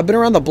with block. you. I've been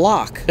around the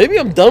block. Maybe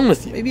I'm done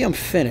with you. Maybe I'm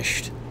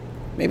finished.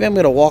 Maybe I'm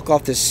gonna walk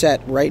off this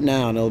set right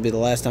now, and it'll be the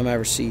last time I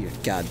ever see your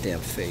goddamn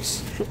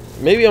face.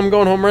 Maybe I'm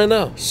going home right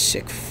now.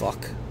 Sick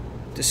fuck.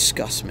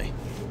 Disgust me.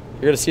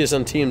 You're gonna see us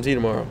on TMZ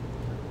tomorrow.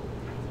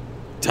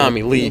 Tommy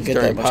You don't leaves get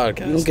during that much-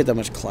 podcast. You don't get that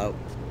much clout.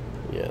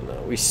 Yeah,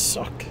 no, we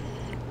suck.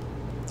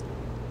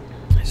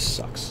 It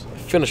sucks. I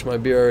finished my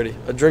beer already.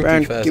 I drink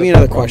Baron, too fast. give me That's my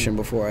another problem. question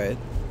before I.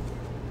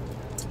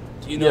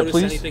 Do you Yeah, notice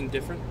please. anything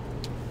different?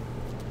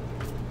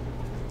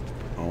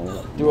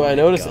 Oh, Do I my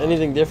notice God.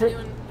 anything different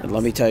And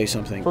let me tell you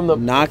something. From the-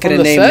 Not from gonna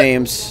the name set?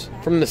 names.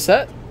 from the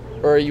set,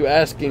 or are you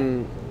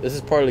asking? This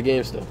is part of the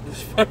game still.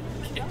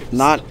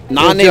 Not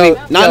Yo, naming. Joe,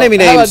 Not Joe, naming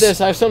How about names. this?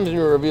 I have something to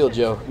reveal,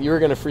 Joe. You were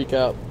gonna freak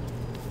out,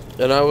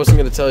 and I wasn't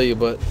gonna tell you,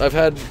 but I've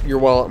had your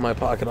wallet in my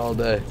pocket all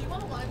day.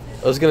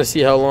 I was gonna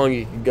see how long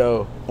you could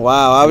go.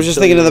 Wow, I was just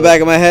So thinking in the you- back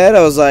of my head.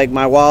 I was like,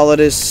 my wallet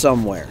is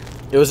somewhere.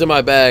 It was in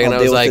my bag, and I'll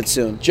I was deal with like, it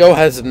soon. Joe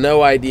has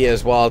no idea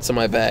his wallet's in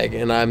my bag,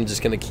 and I'm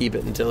just gonna keep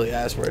it until he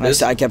asks for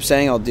it. I kept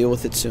saying I'll deal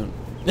with it soon.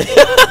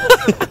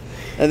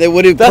 And it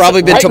would have That's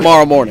probably been right.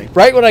 tomorrow morning.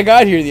 Right when I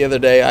got here the other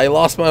day, I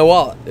lost my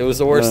wallet. It was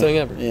the worst thing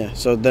ever. Yeah.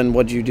 So then,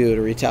 what'd you do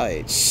to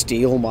retaliate?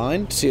 Steal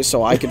mine,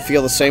 so I could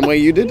feel the same way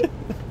you did?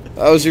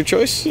 That was your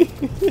choice.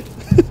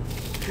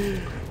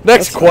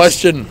 Next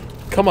question.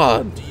 Come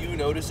on. Do you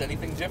notice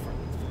anything different?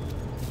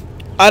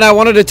 And I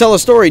wanted to tell a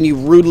story, and you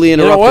rudely You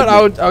know interrupted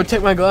what? me I would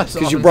take my glasses off.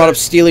 because you and brought say, up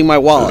stealing my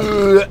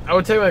wallet. I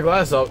would take my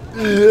glasses off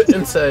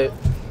and say,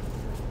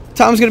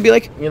 Tom's gonna be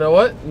like, you know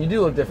what? You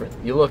do look different.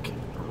 You look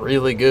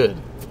really good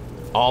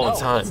all No, the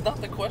time. that's not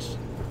the question.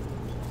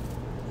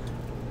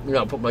 You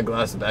gotta put my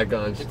glasses back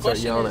on and The start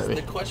question yelling is, at me.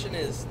 the question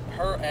is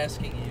her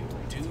asking you,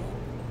 do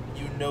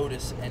you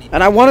notice anything?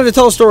 and I wanted to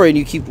tell a story, and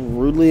you keep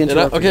rudely And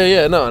interrupting. okay,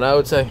 yeah, no, and I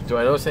would say, do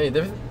I notice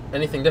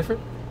anything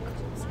different?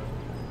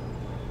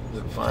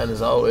 Look fine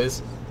as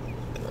always.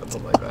 I'll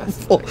put my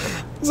glasses back on.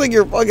 It's like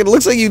you're fucking. It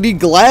looks like you need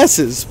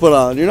glasses put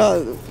on. You're not.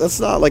 That's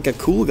not like a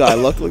cool guy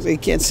look. Looks like you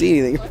can't see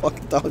anything you're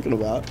fucking talking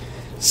about.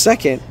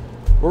 Second,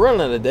 We're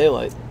running out of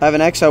daylight. I have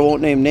an ex. I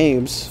won't name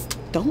names.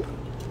 Don't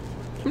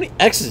How many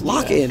X's do you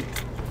lock have? in.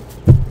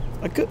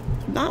 A good,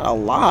 not a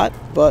lot,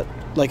 but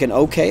like an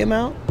okay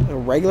amount, a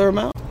regular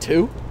amount.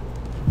 2?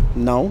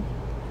 No,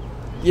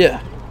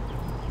 Yeah.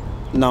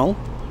 no.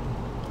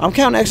 I'm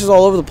counting exes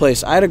all over the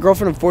place. I had a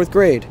girlfriend in 4th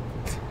grade.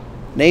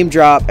 Name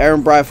drop,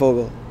 Erin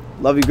Breifogel.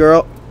 Love you,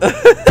 girl.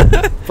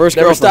 First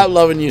Never girlfriend. stop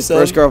loving you, son.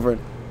 First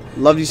girlfriend.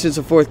 Loved you since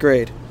the 4th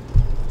grade.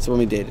 That's when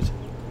we dated.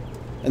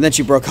 And then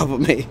she broke up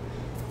with me.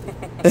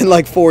 in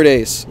like 4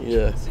 days.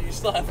 Yeah. So you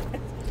still have.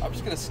 I'm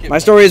just gonna skip. My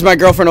story is my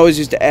girlfriend always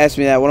used to ask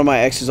me that. One of my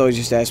exes always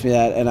used to ask me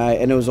that,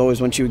 and it was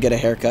always when she would get a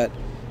haircut.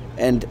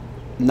 And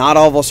not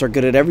all of us are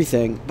good at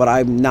everything, but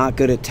I'm not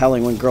good at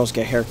telling when girls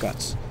get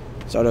haircuts.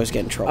 So I'd always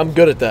get in trouble. I'm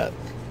good at that.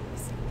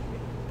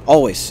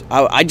 Always.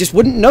 I just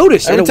wouldn't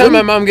notice. Every and it time my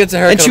wouldn't- mom gets a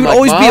haircut, And she I'm would like,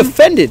 always be "Mom,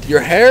 offended. Your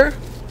hair,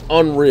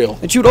 unreal.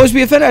 And she would always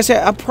be offended. I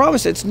said, I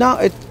promise, it's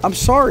not. I'm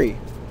sorry.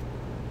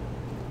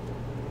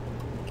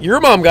 Your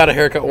mom got a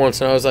haircut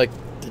once, and I was like,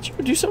 did you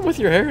do something with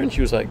your hair? And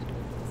she was like,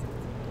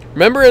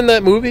 remember in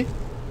that movie,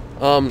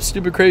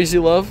 Stupid Crazy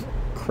Love?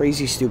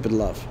 Crazy, stupid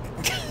love.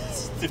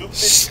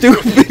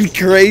 Stupid,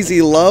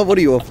 crazy love? What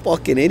are you, a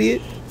fucking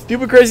idiot?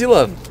 Stupid Crazy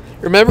Love.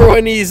 Remember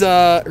when he's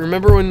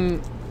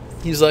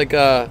like,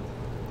 oh,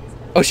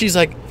 she's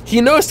like, he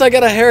noticed I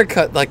got a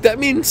haircut. Like, that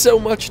means so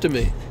much to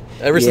me.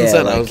 Ever since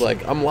then, I was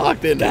like, I'm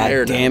locked into God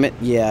hair now. damn it.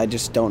 Yeah, I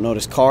just don't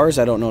notice cars.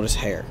 I don't notice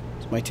hair.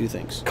 It's my two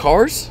things.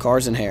 Cars?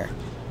 Cars and hair.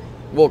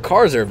 Well,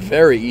 cars are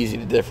very easy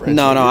to differentiate.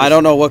 No, I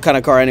don't know what kind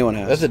of car anyone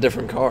has. That's a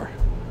different car.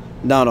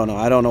 No.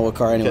 I don't know what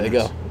car anyone Okay,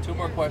 has. go. 2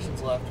 more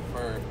questions left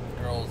for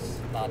girls,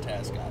 not to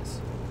ask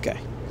guys. Okay,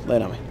 lay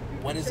it on me.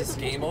 When is this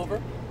game over?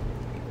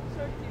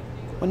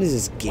 When is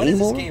this When is game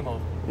this over? game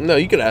over? No,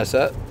 you could ask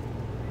that.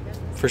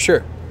 For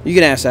sure. You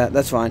can ask that.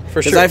 That's fine. For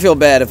Because sure. I feel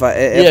bad if I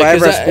ever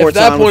have 'cause sports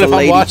at that on point, with if a I'm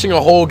lady. watching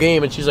a whole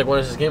game and she's like, when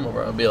is this game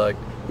over? I'll be like,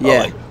 oh,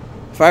 Yeah. like,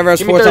 If I ever have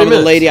Give me sports 30 on with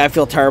a minutes. lady, I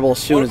feel terrible as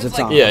soon What as if it's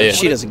like- on. Yeah, yeah.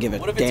 She doesn't give a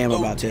what if it's damn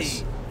about OT,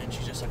 this. And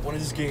she's just like, when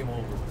is this game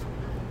over?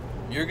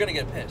 You're gonna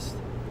get pissed.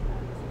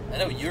 I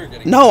know you're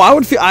gonna. No, I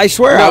would feel. I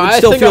swear, No, I would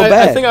still think feel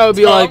bad. I think I would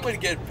be No, like, I'm gonna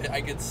get. I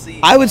could see.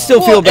 I would still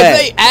Well, feel if bad,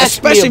 they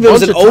asked me especially a if it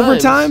was bunch an of times-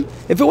 overtime.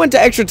 If it went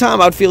to extra time,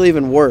 I'd feel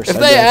even worse. if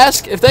I'd they be like,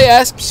 ask, if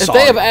they Sorry.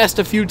 have asked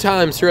a few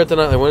times throughout the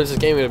night, like, when is this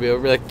game gonna be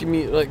over? Be like, give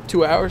me like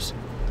 2 hours,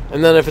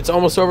 and then if it's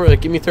almost over,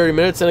 like, give me 30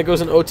 minutes, and it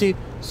goes in OT.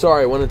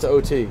 Sorry, when it's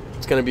OT,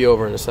 it's gonna be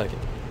over in a second.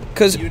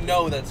 because You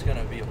know that's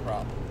gonna be a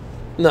problem.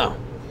 No.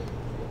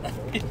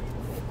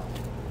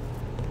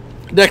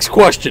 Next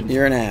question.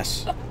 you're an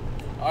ass.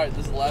 All right,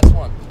 this is the last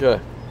one. Good.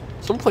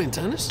 Someone playing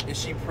tennis? Is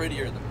she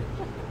prettier than me?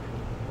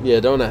 Yeah,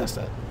 don't ask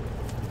that.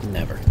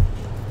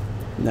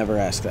 Never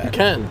ask that. You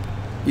can.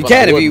 You but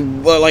can I if you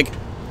like.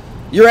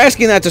 You're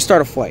asking that to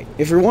start a fight.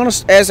 If you want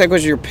to ask that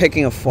question, you're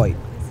picking a fight.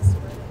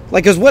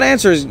 Like, because what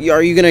answers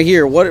are you going to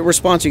hear? What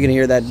response are you going to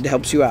hear that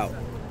helps you out?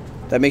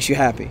 That makes you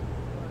happy?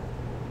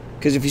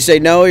 Because if you say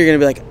no, you're going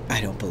to be like,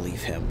 I don't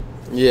believe him.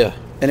 Yeah.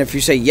 And if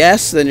you say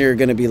yes, then you're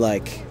going to be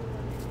like,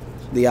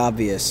 the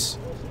obvious,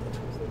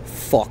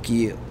 fuck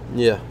you.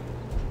 Yeah.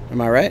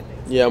 Am I right?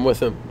 Yeah, I'm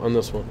with him on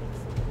this one.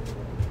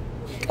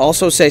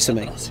 Also say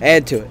something.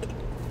 Add to it.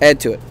 Add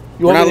to it.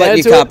 You We're want not me to letting add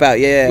you to cop it? out.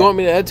 Yeah. You want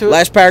me to add to it?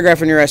 Last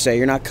paragraph in your essay.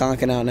 You're not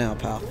conking out now,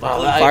 pal.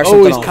 I Fire something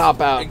always off.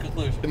 cop out In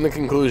conclusion. in the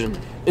conclusion.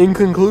 In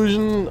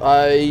conclusion,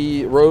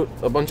 I wrote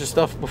a bunch of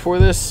stuff before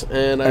this,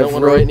 and I don't I've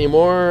want to wrote- write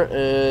anymore.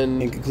 In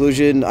And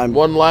conclusion,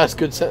 one last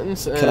good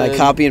sentence. Can I and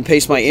copy and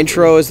paste my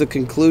intro as the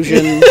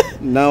conclusion?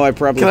 No, I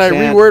probably Can I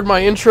can't. reword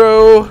my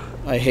intro?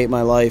 I hate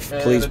my life.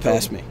 And Please it's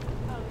pass over. me.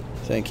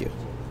 Thank you.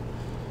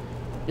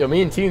 Yo,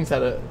 me and Teens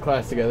had a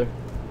class together.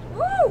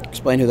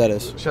 Explain who that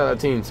is. Shout out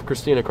Teens.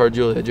 Christina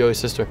Carjulia, Joey's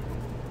sister.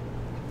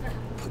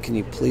 Can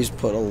you please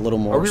put a little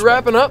more? Are we respect?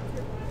 wrapping up?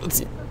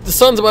 The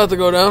sun's about to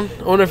go down.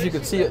 I wonder if you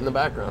could see it in the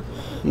background.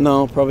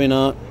 No, probably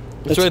not.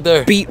 It's right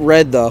there. Beet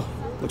red though.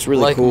 Looks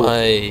really like cool.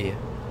 my.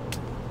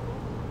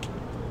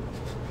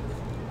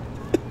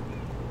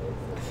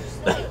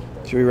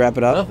 Should we wrap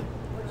it up?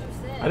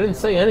 Nothing. I didn't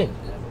say anything.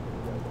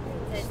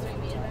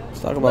 Let's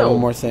talk about No. one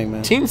more thing,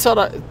 man. Teens thought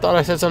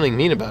I said something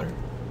mean about her.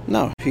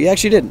 No, he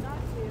actually didn't.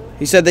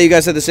 He said that you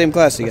guys had the same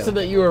class I said together.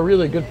 that you were a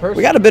really good person.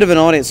 We got a bit of an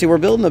audience. See, we're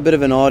building a bit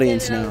of an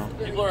audience now.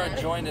 People are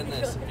joining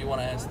this. If you want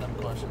to ask them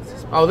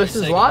questions. Oh, this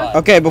is Say live? goodbye.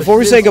 Okay, before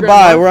we This say is Instagram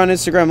goodbye, Live? we're on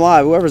Instagram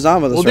Live. Whoever's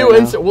on with us We'll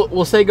right do now.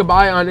 we'll say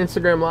goodbye on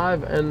Instagram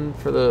Live and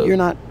for the. You're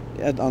not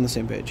on the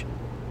same page.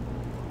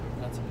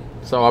 That's okay.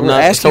 So I'm We're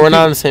not. asking So we're not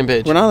people- on the same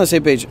page. We're not on the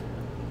same page.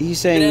 He's You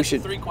saying can we answer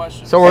should. 3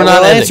 questions. So we're not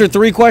We'll ending. answer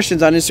 3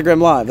 questions on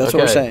Instagram Live. That's what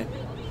we're Okay. saying.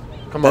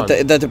 Come on.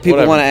 That the people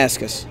Whatever. want to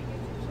ask us.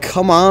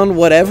 Come on,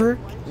 whatever.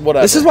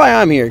 Whatever. This is why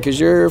I'm here, because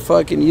you're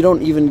fucking. You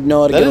don't even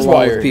know how to That get is along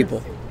why with you're here.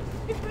 people.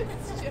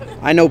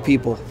 I know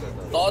people.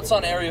 Thoughts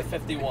on Area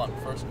 51?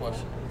 First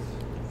question.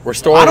 We're I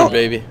storming, don't-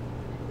 baby.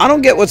 I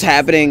don't get what's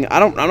happening.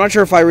 I'm not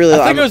sure if I really.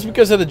 I think it was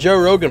because of the Joe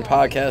Rogan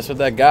podcast with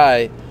that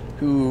guy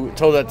who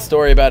told that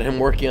story about him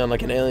working on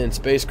like an alien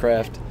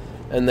spacecraft,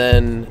 and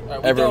then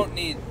All right, we don't.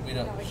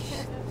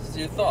 Just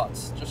your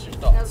thoughts. Just your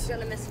thoughts.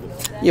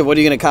 Yeah, what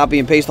are you gonna copy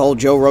and paste the whole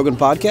Joe Rogan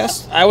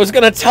podcast? I was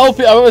gonna tell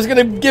people. I was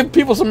gonna give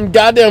people some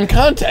goddamn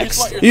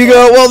context. Your You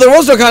thoughts. go, well, there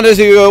was no contest.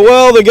 You go,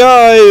 well, the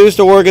guy who used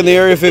to work in the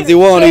Area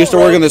 51. He used to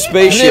work in the His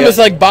name spaceship. is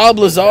like Bob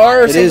Lazar.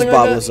 Or It is something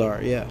Bob like that? Lazar.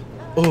 Yeah,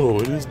 Oh,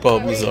 it is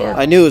Bob Lazar.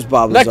 I knew it was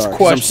Bob Next Lazar. 'Cause I'm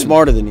question.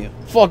 smarter than you.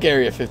 Fuck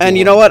Area 51. And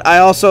you know what?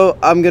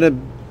 I'm gonna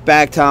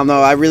back Tom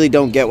though. I really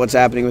don't get what's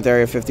happening with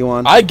Area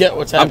 51. I get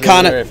what's I'm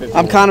happening. with Area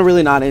 51. kind of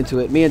really not into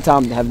it. Me and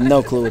Tom have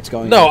no clue what's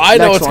going No, on. I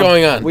know Next what's one.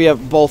 going on. We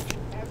have both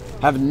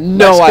Have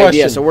no Next idea,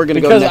 question. so we're going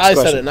to go to Because the next I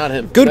question. said it, not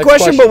him. Good Next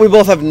question, but we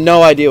both have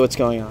no idea what's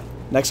going on.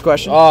 Next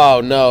question.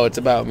 Oh, no, it's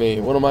about me.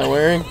 What am I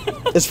wearing?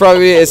 Is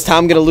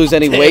Tom going to lose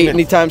any weight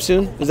anytime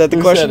soon? Is that the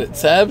Who question?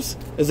 said it? Sabs?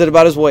 Is it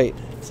about his weight?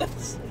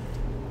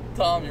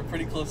 Tom, you're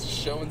pretty close to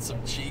showing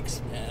some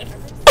cheeks, man.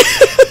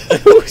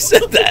 Who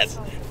said that?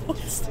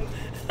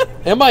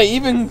 Am I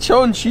even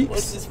showing cheeks?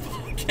 What's this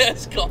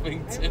podcast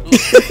coming to? Who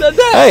said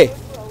that?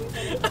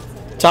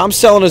 Hey, Tom's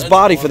selling his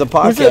body for the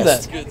podcast. Who said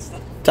That's that? good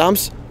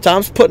stuff.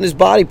 Tom's putting his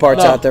body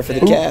parts No. out there for the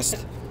Who?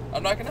 cast.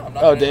 I'm not gonna.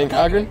 Oh, Dan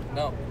Cochran?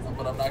 No,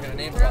 but I'm not gonna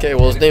name drop. Okay,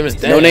 well, his name is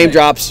Dan. No name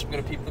drops. I'm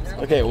gonna peep them.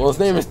 Okay, well, his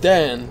name is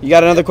Dan. You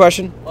got another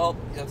question? Well,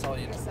 that's all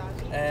you know.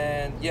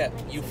 And yeah,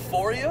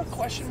 Euphoria?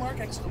 Question mark?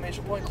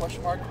 Exclamation point?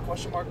 Question mark?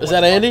 Question mark? Is that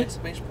question mark, Andy?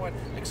 Exclamation point?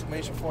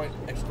 Exclamation point?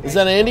 Exclamation Is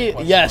that Andy?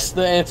 point, Yes,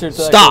 the answer to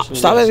that Stop. question is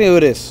Stop yes. asking who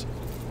it is.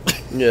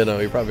 Yeah, no,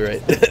 you're probably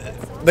right. The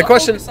Stop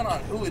question, focusing on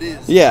who it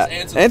is. Yeah,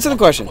 Just answer the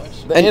question.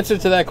 the answer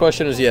to that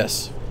question is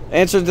yes.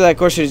 Answer to that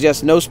question is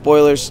yes. No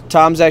spoilers.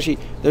 Tom's actually.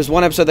 There's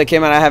one episode that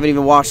came out. I haven't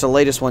even watched the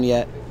latest one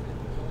yet,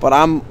 but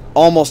I'm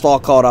almost all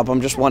caught up.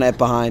 I'm just one ep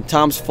behind.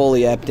 Tom's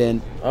fully epped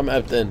in. I'm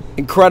epped in.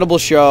 Incredible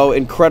show.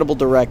 Incredible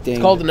directing.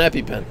 It's called an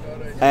EpiPen.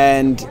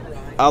 And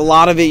a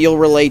lot of it you'll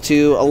relate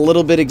to. A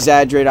little bit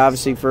exaggerated,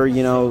 obviously, for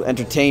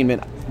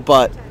entertainment,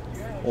 but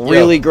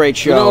really great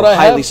show. You know what I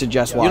Highly have?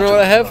 suggest You watching. know what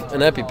I have?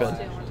 An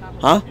EpiPen.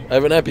 Huh? I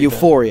have an EpiPen.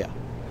 Euphoria.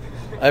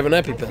 I have an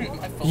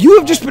EpiPen. You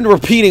have just been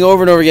repeating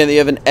over and over again that you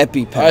have an I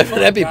EpiPen. have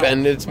an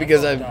EpiPen. It's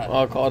because I'm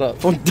all caught up.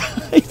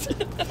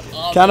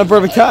 Kind of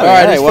perfect timing. All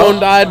right, Hey, his well, phone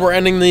died. We're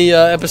ending the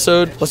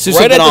episode. Let's do right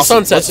something at the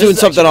awesome. sunset. Let's do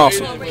something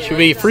awesome. Should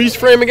we freeze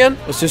frame again?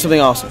 Let's do something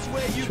awesome.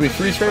 Should we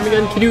freeze frame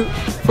again? Can you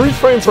freeze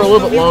frame for a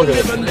little bit longer?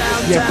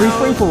 Yeah, free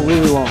frame for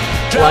really long.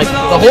 Like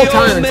the whole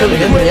time until the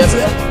end of the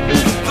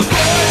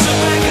episode.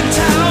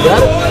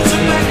 Got it?